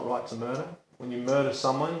it's not right to murder. When you murder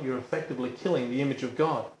someone, you're effectively killing the image of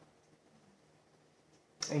God.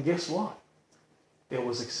 And guess what? It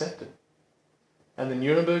was accepted. And the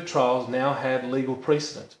Nuremberg trials now had legal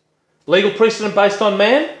precedent. Legal precedent based on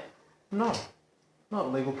man? No,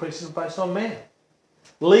 not legal precedent based on man.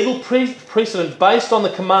 Legal precedent based on the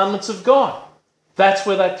commandments of God. That's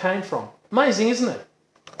where that came from. Amazing, isn't it?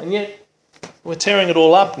 And yet, we're tearing it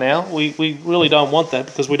all up now. We really don't want that,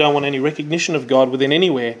 because we don't want any recognition of God within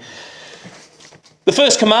anywhere. The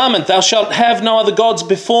first commandment, thou shalt have no other gods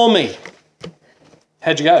before me.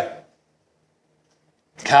 How'd you go?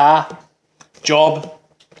 Car, job,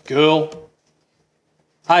 girl.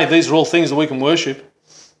 Hey, these are all things that we can worship.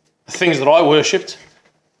 The things that I worshipped.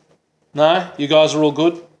 No? You guys are all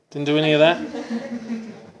good? Didn't do any of that?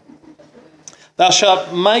 Thou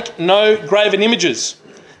shalt make no graven images.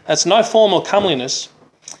 That's no form or comeliness.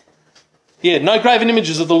 Yeah, no graven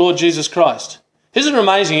images of the Lord Jesus Christ. Isn't it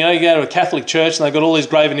amazing? You go to a Catholic church and they've got all these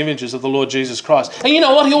graven images of the Lord Jesus Christ. And you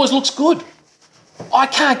know what? He always looks good. I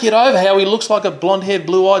can't get over how he looks like a blonde-haired,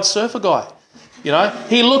 blue-eyed surfer guy.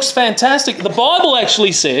 He looks fantastic. The Bible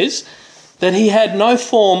actually says that he had no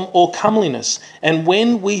form or comeliness, and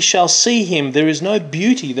when we shall see him, there is no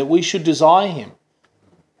beauty that we should desire him.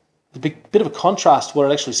 A bit of a contrast to what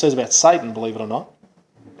it actually says about Satan, believe it or not.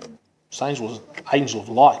 This angel of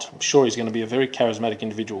light. I'm sure he's going to be a very charismatic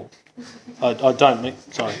individual.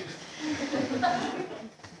 Sorry.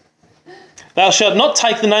 Thou shalt not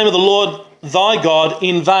take the name of the Lord thy God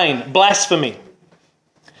in vain. Blasphemy.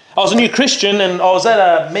 I was a new Christian and I was at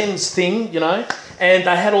a men's thing, and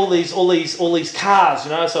they had all these cars,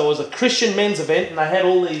 So it was a Christian men's event, and they had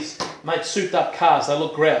all these souped up cars. They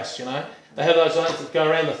look grouse, They have those ones that go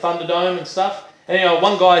around the Thunderdome and stuff. And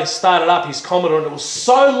one guy started up his Commodore, and it was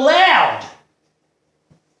so loud,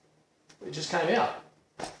 it just came out.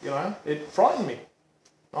 It frightened me.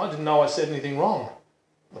 I didn't know I said anything wrong.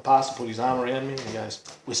 The pastor put his arm around me and he goes,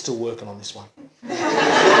 we're still working on this one.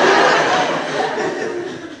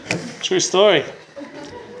 True story.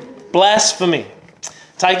 Blasphemy.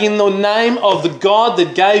 Taking the name of the God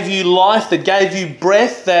that gave you life, that gave you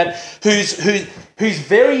breath, whose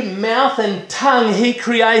very mouth and tongue he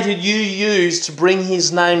created you use to bring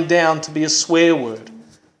his name down to be a swear word.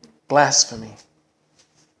 Blasphemy.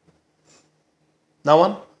 No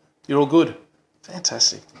one? You're all good?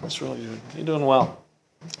 Fantastic. That's really good. You're doing well.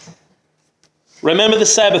 Remember the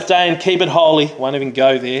Sabbath day and keep it holy. Won't even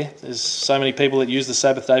go there. There's so many people that use the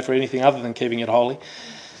Sabbath day for anything other than keeping it holy.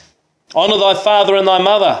 Honour thy father and thy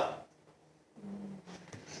mother.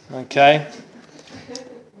 Okay.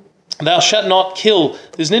 Thou shalt not kill.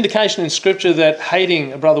 There's an indication in Scripture that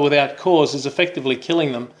hating a brother without cause is effectively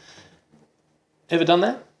killing them. Ever done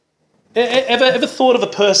that? Ever thought of a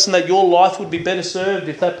person that your life would be better served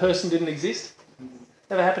if that person didn't exist?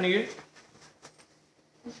 Ever happened to you?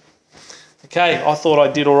 Okay, I thought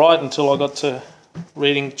I did all right until I got to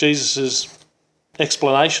reading Jesus'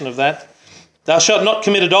 explanation of that. Thou shalt not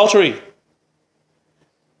commit adultery.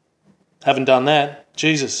 Haven't done that.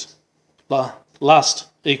 Jesus. Lust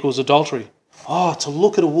equals adultery. Oh, to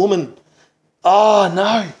look at a woman. Oh,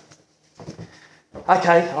 no.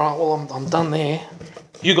 Okay, all right, well, I'm done there.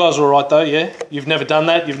 You guys are all right though, yeah? You've never done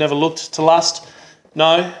that? You've never looked to lust?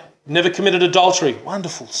 No? Never committed adultery?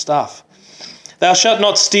 Wonderful stuff. Thou shalt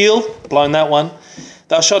not steal, blown that one.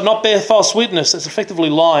 Thou shalt not bear false witness, that's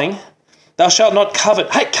effectively lying. Thou shalt not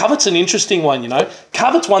covet. Hey, covet's an interesting one, you know.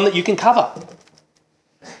 Covet's one that you can cover.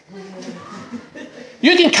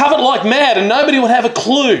 You can covet like mad and nobody would have a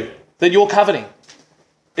clue that you're coveting.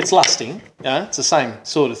 It's lusting, it's the same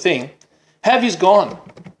sort of thing. Have you's gone?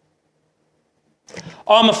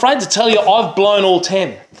 I'm afraid to tell you I've blown all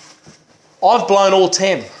 10. I've blown all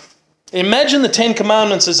 10. Imagine the 10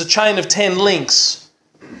 Commandments as a chain of 10 links.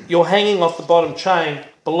 You're hanging off the bottom chain.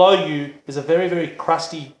 Below you is a very, very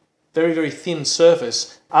crusty, very, very thin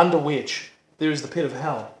surface under which there is the pit of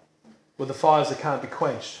hell with the fires that can't be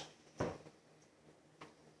quenched.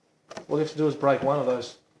 All you have to do is break one of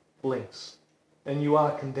those links and you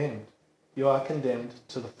are condemned. You are condemned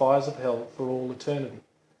to the fires of hell for all eternity.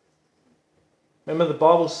 Remember, the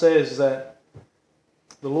Bible says that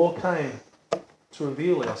the law came to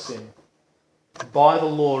reveal our sin. By the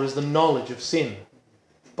law is the knowledge of sin.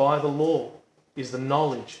 By the law is the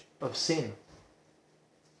knowledge of sin.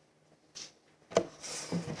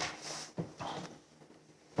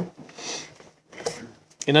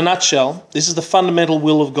 In a nutshell, this is the fundamental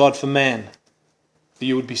will of God for man, that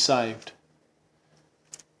you would be saved.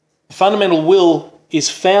 The fundamental will is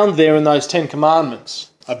found there in those 10 commandments.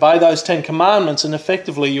 Obey those 10 commandments and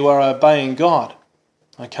effectively you are obeying God.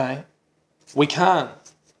 Okay? We can't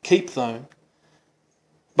keep them,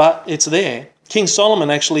 but it's there. King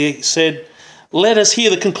Solomon actually said, let us hear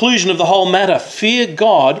the conclusion of the whole matter. Fear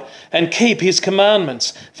God and keep his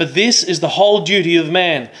commandments, for this is the whole duty of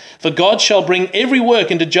man. For God shall bring every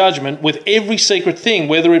work into judgment with every secret thing,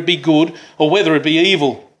 whether it be good or whether it be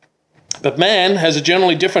evil. But man has a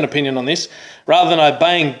generally different opinion on this. Rather than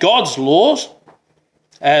obeying God's laws,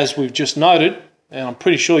 as we've just noted, and I'm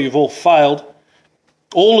pretty sure you've all failed,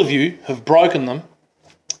 all of you have broken them,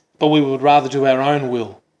 but we would rather do our own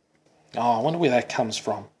will. Oh, I wonder where that comes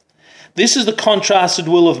from. This is the contrasted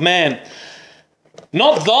will of man.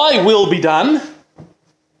 Not thy will be done,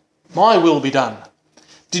 my will be done.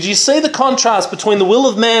 Did you see the contrast between the will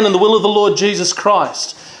of man and the will of the Lord Jesus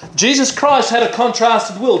Christ? Jesus Christ had a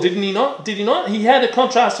contrasted will, didn't he not? Did he not? He had a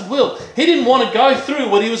contrasted will. He didn't want to go through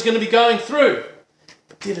what he was going to be going through,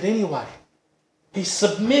 but did it anyway. He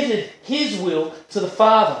submitted his will to the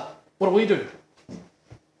Father. What do?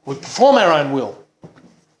 We perform our own will.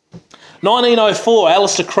 1904,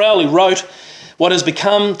 Aleister Crowley wrote what has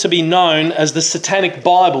become to be known as the Satanic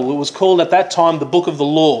Bible. It was called at that time the Book of the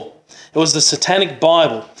Law. It was the Satanic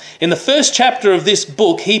Bible. In the first chapter of this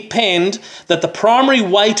book, he penned that the primary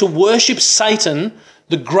way to worship Satan,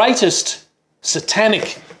 the greatest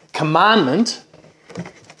satanic commandment.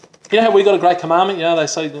 You know how we got a great commandment? You know, they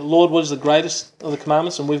say, Lord, what is the greatest of the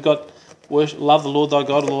commandments? And we've got worship, love the Lord thy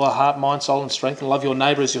God with all our heart, mind, soul and strength, and love your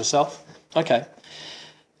neighbour as yourself. Okay.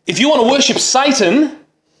 If you want to worship Satan,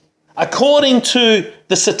 according to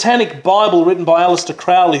the Satanic Bible written by Aleister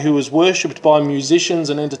Crowley, who was worshipped by musicians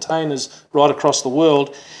and entertainers right across the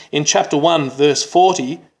world, in chapter 1, verse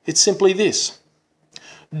 40, it's simply this.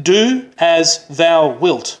 Do as thou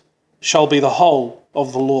wilt shall be the whole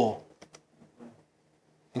of the law.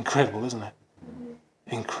 Incredible, isn't it?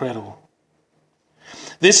 Incredible.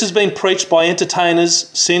 This has been preached by entertainers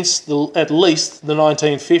since at least the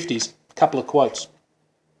 1950s. A couple of quotes.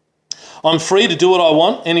 I'm free to do what I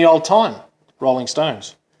want any old time, Rolling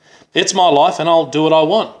Stones. It's my life and I'll do what I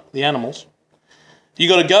want, the Animals. You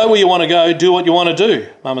got to go where you want to go, do what you want to do,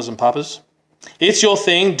 mamas and papas. It's your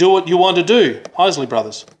thing, do what you want to do, Isley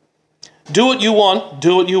Brothers. Do what you want,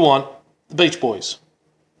 the Beach Boys.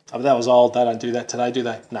 Oh, but that was old, they don't do that today, do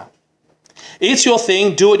they? No. It's your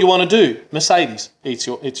thing, do what you want to do, Mercedes. It's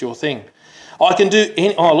your thing. I can do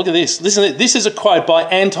any... Oh, look at this. Listen, this is a quote by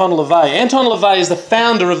Anton LaVey. Anton LaVey is the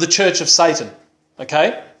founder of the Church of Satan.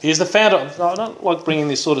 Okay? He is the founder. I don't like bringing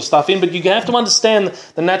this sort of stuff in, but you have to understand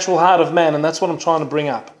the natural heart of man, and that's what I'm trying to bring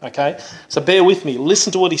up. Okay? So bear with me.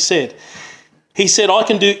 Listen to what he said. He said, I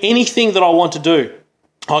can do anything that I want to do.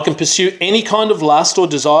 I can pursue any kind of lust or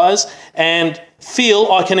desires and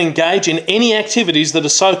feel I can engage in any activities that are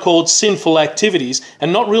so-called sinful activities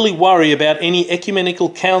and not really worry about any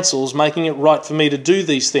ecumenical councils making it right for me to do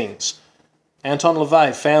these things. Anton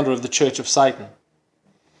LaVey, founder of the Church of Satan.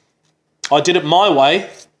 I did it my way.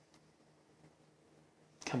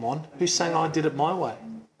 Come on, who's saying I did it my way?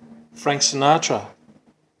 Frank Sinatra.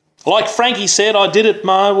 Like Frankie said, I did it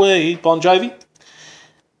my way, Bon Jovi.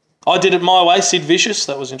 I did it my way, Sid Vicious,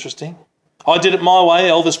 that was interesting. I did it my way,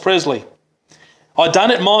 Elvis Presley. I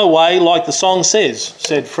done it my way like the song says,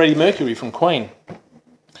 said Freddie Mercury from Queen.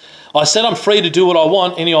 I said I'm free to do what I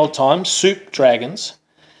want any old time, Soup Dragons.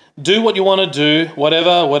 Do what you want to do,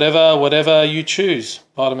 whatever you choose,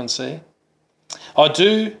 Vitamin C. I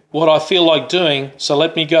do what I feel like doing, so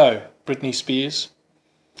let me go, Britney Spears.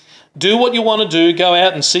 Do what you want to do, go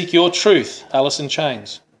out and seek your truth, Alice in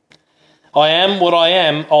Chains. I am what I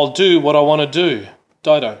am, I'll do what I want to do,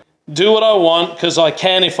 Dido. Do what I want because I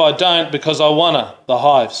can if I don't because I wanna, The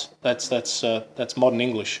Hives. That's modern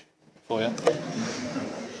English for you.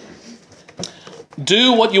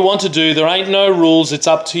 Do what you want to do, there ain't no rules, it's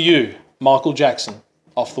up to you, Michael Jackson,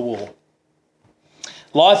 Off the Wall.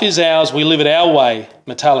 Life is ours, we live it our way,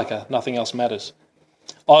 Metallica, Nothing Else Matters.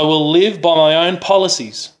 I will live by my own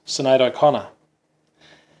policies, Sinead O'Connor.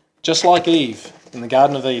 Just like Eve in the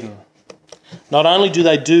Garden of Eden. Not only do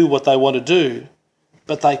they do what they want to do,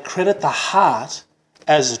 but they credit the heart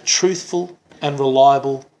as a truthful and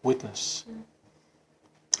reliable witness.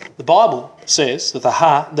 The Bible says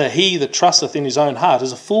that he that trusteth in his own heart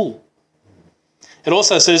is a fool. It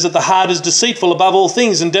also says that the heart is deceitful above all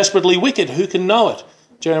things and desperately wicked. Who can know it?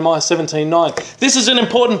 Jeremiah 17:9. This is an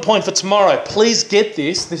important point for tomorrow. Please get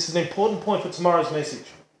this. This is an important point for tomorrow's message.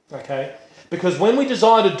 Okay? Because when we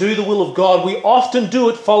desire to do the will of God, we often do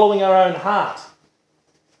it following our own heart.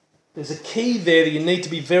 There's a key there that you need to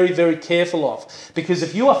be very, very careful of. Because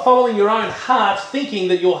if you are following your own heart, thinking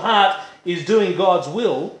that your heart is doing God's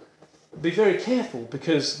will, be very careful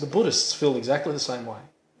because the Buddhists feel exactly the same way.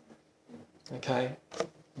 Okay?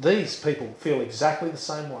 These people feel exactly the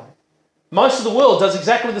same way. Most of the world does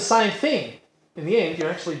exactly the same thing. In the end, you're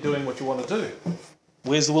actually doing what you want to do.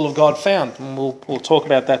 Where's the will of God found? And we'll talk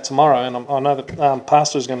about that tomorrow, and I know that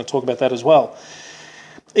Pastor is going to talk about that as well.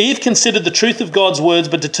 Eve considered the truth of God's words,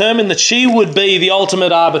 but determined that she would be the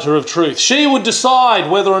ultimate arbiter of truth. She would decide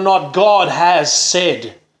whether or not God has said.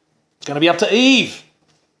 It's going to be up to Eve.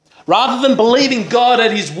 Rather than believing God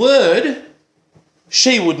at his word,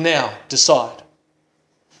 she would now decide.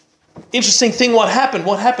 Interesting thing, what happened?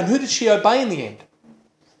 What happened? Who did she obey in the end?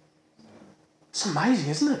 It's amazing,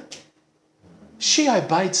 isn't it? She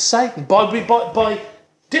obeyed Satan. By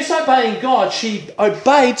disobeying God, she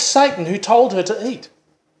obeyed Satan who told her to eat.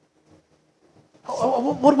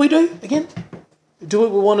 What do we do again? Do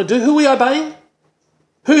what we want to do. Who are we obeying?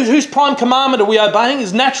 Whose prime commandment are we obeying?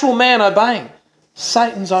 Is natural man obeying?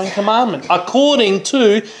 Satan's own commandment, according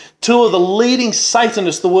to two of the leading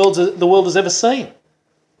Satanists the world has ever seen.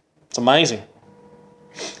 It's amazing.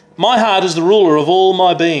 My heart is the ruler of all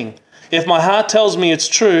my being. If my heart tells me it's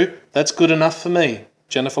true, that's good enough for me.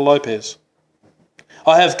 Jennifer Lopez.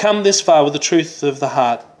 I have come this far with the truth of the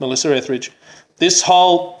heart. Melissa Etheridge. This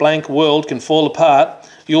whole blank world can fall apart.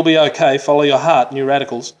 You'll be okay. Follow your heart, New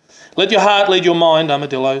Radicals. Let your heart lead your mind,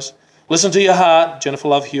 Armadillos. Listen to your heart, Jennifer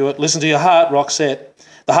Love Hewitt. Listen to your heart, Roxette.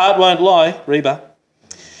 The heart won't lie, Reba.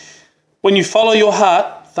 When you follow your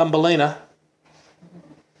heart, Thumbelina.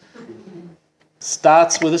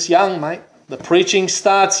 Starts with us young, mate. The preaching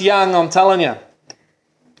starts young, I'm telling you.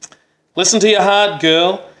 Listen to your heart,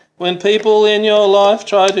 girl. When people in your life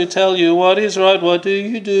try to tell you what is right, what do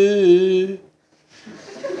you do?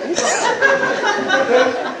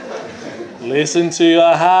 Listen to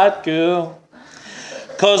your heart, girl.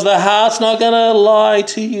 Because the heart's not going to lie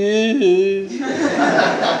to you.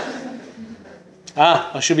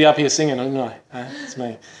 I should be up here singing, shouldn't I? It's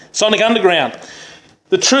me. Sonic Underground.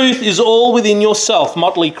 The truth is all within yourself,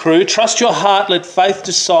 Motley Crue. Trust your heart, let faith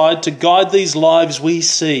decide to guide these lives we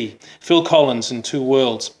see. Phil Collins in Two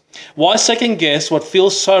Worlds. Why second guess what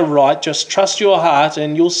feels so right? Just trust your heart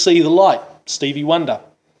and you'll see the light. Stevie Wonder.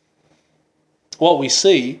 What we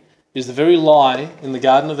see is the very lie in the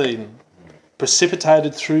Garden of Eden,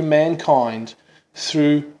 precipitated through mankind,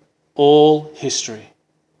 through all history.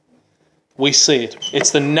 We see it.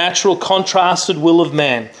 It's the natural contrasted will of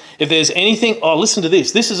man. If there's anything... Oh, listen to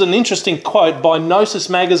this. This is an interesting quote by Gnosis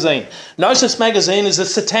Magazine. Gnosis Magazine is a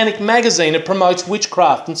satanic magazine. It promotes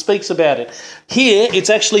witchcraft and speaks about it. Here,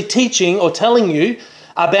 it's actually teaching or telling you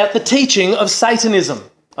about the teaching of Satanism.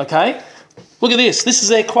 Okay? Look at this. This is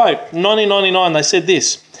their quote. 1999, they said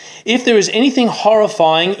this. If there is anything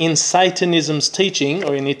horrifying in Satanism's teaching,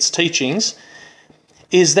 or in its teachings,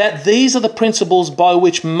 is that these are the principles by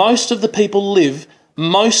which most of the people live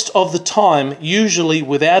most of the time, usually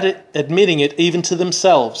without admitting it even to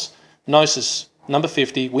themselves. Gnosis, number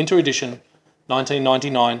 50, Winter Edition,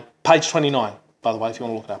 1999, page 29, by the way, if you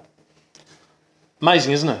want to look it up.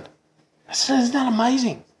 Amazing, isn't it? Isn't that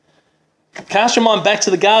amazing? Cast your mind back to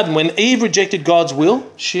the garden. When Eve rejected God's will,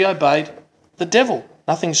 she obeyed the devil.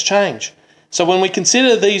 Nothing's changed. So when we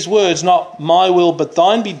consider these words, not my will but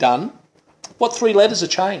thine be done, what 3 letters are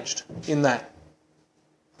changed in that?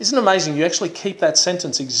 Isn't it amazing? You actually keep that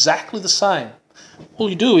sentence exactly the same. All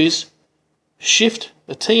you do is shift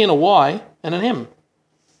a T and a Y and an M.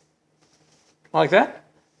 Like that.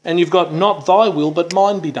 And you've got not thy will but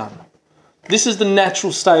mine be done. This is the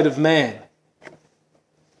natural state of man.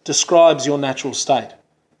 Describes your natural state.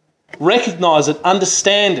 Recognise it,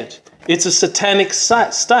 understand it. It's a satanic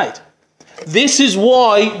state. This is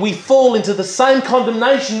why we fall into the same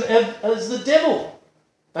condemnation as the devil.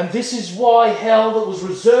 And this is why hell that was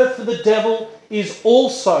reserved for the devil is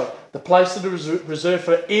also the place that is reserved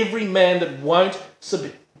for every man that won't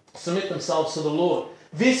submit themselves to the Lord.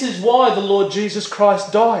 This is why the Lord Jesus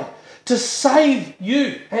Christ died, to save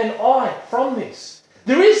you and I from this.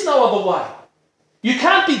 There is no other way. You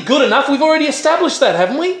can't be good enough. We've already established that,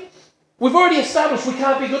 haven't we? We've already established we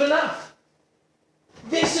can't be good enough.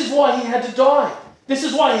 This is why he had to die. This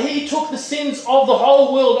is why he took the sins of the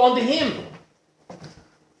whole world onto him.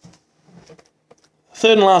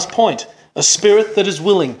 Third and last point, a spirit that is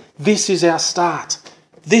willing. This is our start.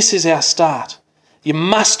 This is our start. You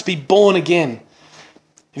must be born again.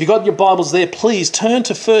 If you've got your Bibles there, please turn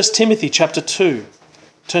to 1 Timothy chapter 2.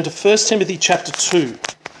 Turn to 1 Timothy chapter 2.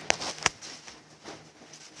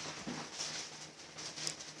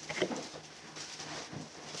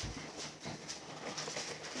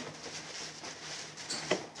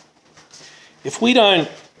 If we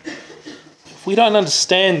don't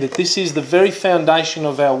understand that this is the very foundation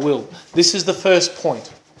of our will, this is the first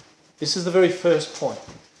point. This is the very first point.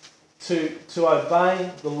 To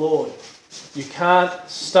obey the Lord. You can't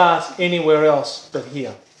start anywhere else but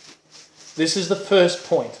here. This is the first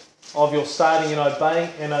point of your starting and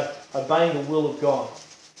obeying the will of God.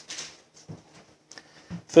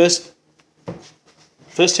 First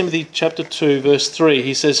Timothy chapter 2, verse 3,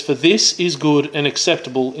 he says, "For this is good and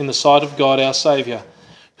acceptable in the sight of God our Saviour,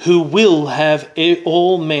 who will have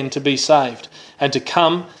all men to be saved and to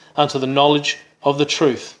come unto the knowledge of the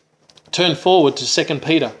truth." Turn forward to 2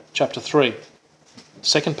 Peter chapter 3.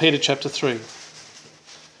 2 Peter chapter 3. A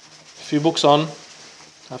few books on,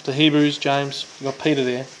 after Hebrews, James, you've got Peter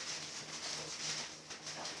there.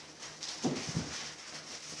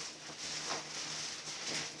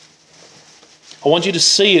 I want you to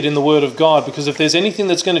see it in the Word of God, because if there's anything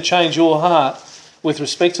that's going to change your heart with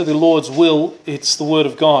respect to the Lord's will, it's the Word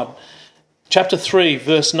of God. Chapter 3,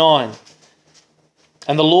 verse 9.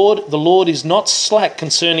 "And the Lord is not slack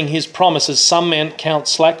concerning his promise, as some men count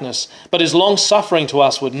slackness, but is long-suffering to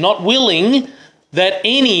usward, not willing that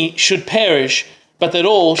any should perish, but that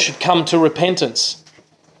all should come to repentance."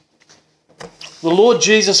 The Lord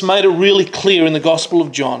Jesus made it really clear in the Gospel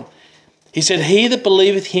of John. He said, "He that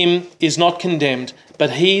believeth him is not condemned,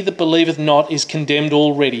 but he that believeth not is condemned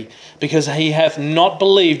already, because he hath not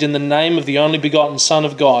believed in the name of the only begotten Son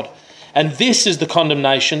of God. And this is the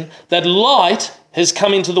condemnation, that light has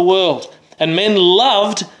come into the world, and men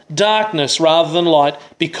loved darkness rather than light,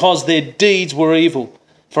 because their deeds were evil.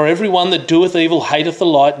 For every one that doeth evil hateth the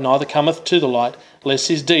light, neither cometh to the light, lest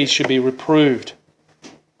his deeds should be reproved."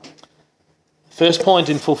 First point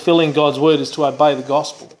in fulfilling God's word is to obey the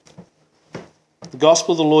gospel. The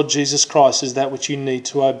gospel of the Lord Jesus Christ is that which you need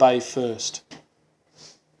to obey first.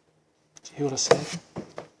 Do you hear what I said?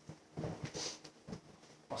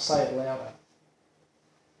 I'll say it louder.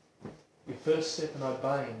 Your first step in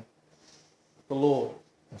obeying the Lord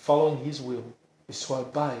and following his will is to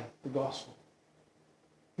obey the gospel.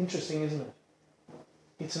 Interesting, isn't it?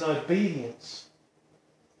 It's an obedience.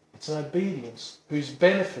 It's an obedience whose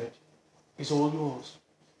benefit is all yours.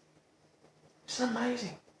 Isn't it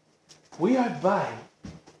amazing? We obey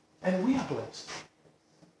and we are blessed.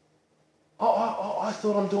 I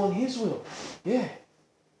thought I'm doing his will. Yeah.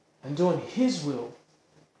 And doing his will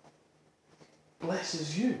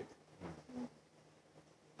blesses you.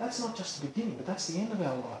 That's not just the beginning, but that's the end of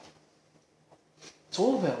our life. It's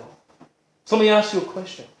all about love. So let me ask you a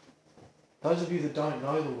question. Those of you that don't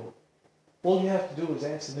know the Lord, all you have to do is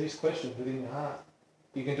answer these questions within your heart.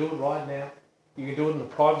 You can do it right now. You can do it in the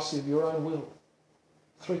privacy of your own will.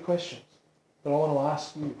 3 questions that I want to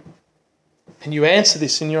ask you. And you answer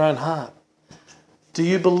this in your own heart. Do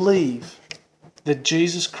you believe that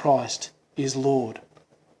Jesus Christ is Lord?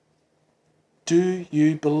 Do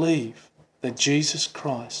you believe that Jesus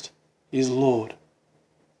Christ is Lord?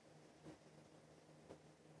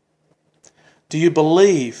 Do you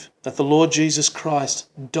believe that the Lord Jesus Christ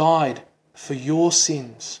died for your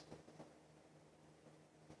sins?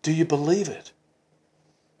 Do you believe it?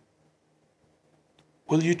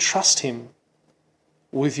 Will you trust him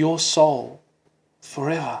with your soul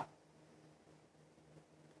forever?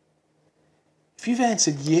 If you've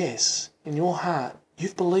answered yes in your heart,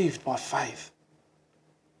 you've believed by faith.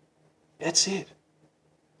 That's it.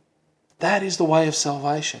 That is the way of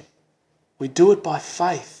salvation. We do it by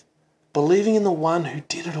faith, believing in the one who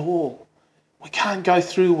did it all. We can't go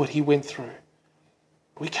through what he went through.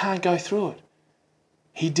 We can't go through it.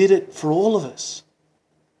 He did it for all of us.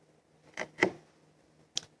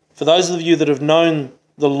 For those of you that have known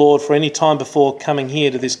the Lord for any time before coming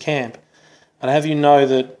here to this camp, I'd have you know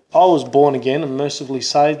that I was born again and mercifully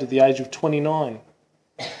saved at the age of 29.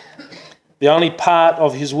 The only part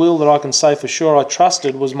of his will that I can say for sure I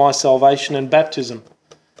trusted was my salvation and baptism.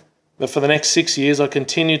 But for the next 6 years I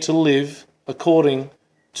continued to live according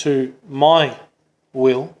to my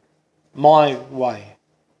will, my way.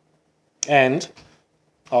 And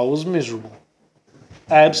I was miserable.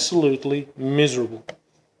 Absolutely miserable.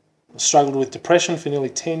 I struggled with depression for nearly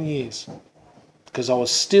 10 years because I was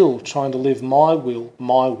still trying to live my will,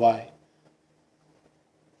 my way.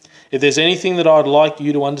 If there's anything that I'd like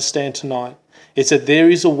you to understand tonight, it's that there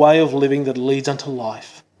is a way of living that leads unto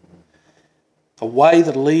life, a way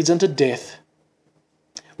that leads unto death.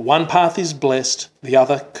 One path is blessed, the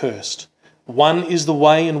other cursed. One is the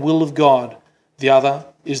way and will of God, the other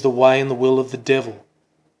is the way and the will of the devil.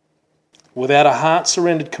 Without a heart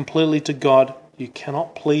surrendered completely to God, you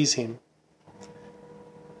cannot please him.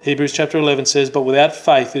 Hebrews chapter 11 says, "But without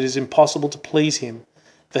faith it is impossible to please him.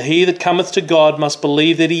 For he that cometh to God must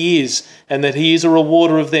believe that he is, and that he is a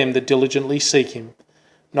rewarder of them that diligently seek him."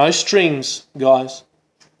 No strings, guys.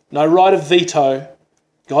 No right of veto.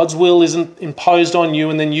 God's will isn't imposed on you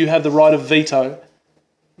and then you have the right of veto.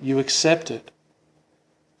 You accept it.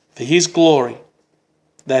 For his glory,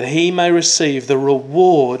 that he may receive the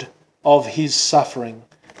reward of his suffering.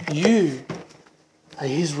 You are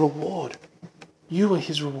his reward. You are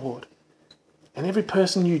his reward. And every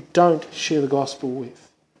person you don't share the gospel with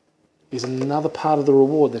is another part of the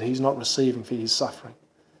reward that he's not receiving for his suffering.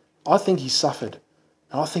 I think he suffered.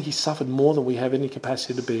 And I think he suffered more than we have any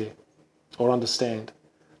capacity to bear or understand.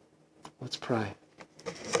 Let's pray.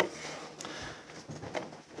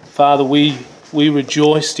 Father, we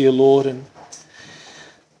rejoice, dear Lord, and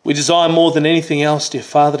we desire more than anything else, dear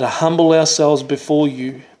Father, to humble ourselves before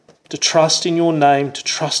you, to trust in your name, to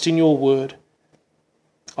trust in your word.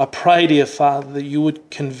 I pray, dear Father, that you would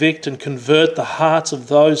convict and convert the hearts of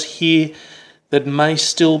those here that may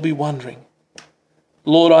still be wondering.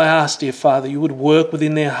 Lord, I ask, dear Father, you would work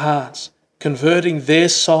within their hearts, converting their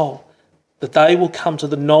soul, that they will come to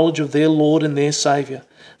the knowledge of their Lord and their Saviour,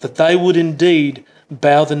 that they would indeed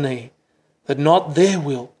bow the knee, that not their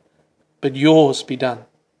will, but yours be done.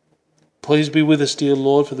 Please be with us, dear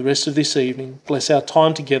Lord, for the rest of this evening. Bless our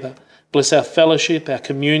time together. Bless our fellowship, our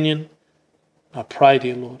communion. I pray,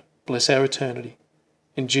 dear Lord, bless our eternity.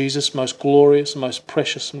 In Jesus' most glorious, most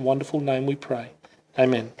precious and wonderful name we pray.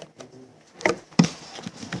 Amen.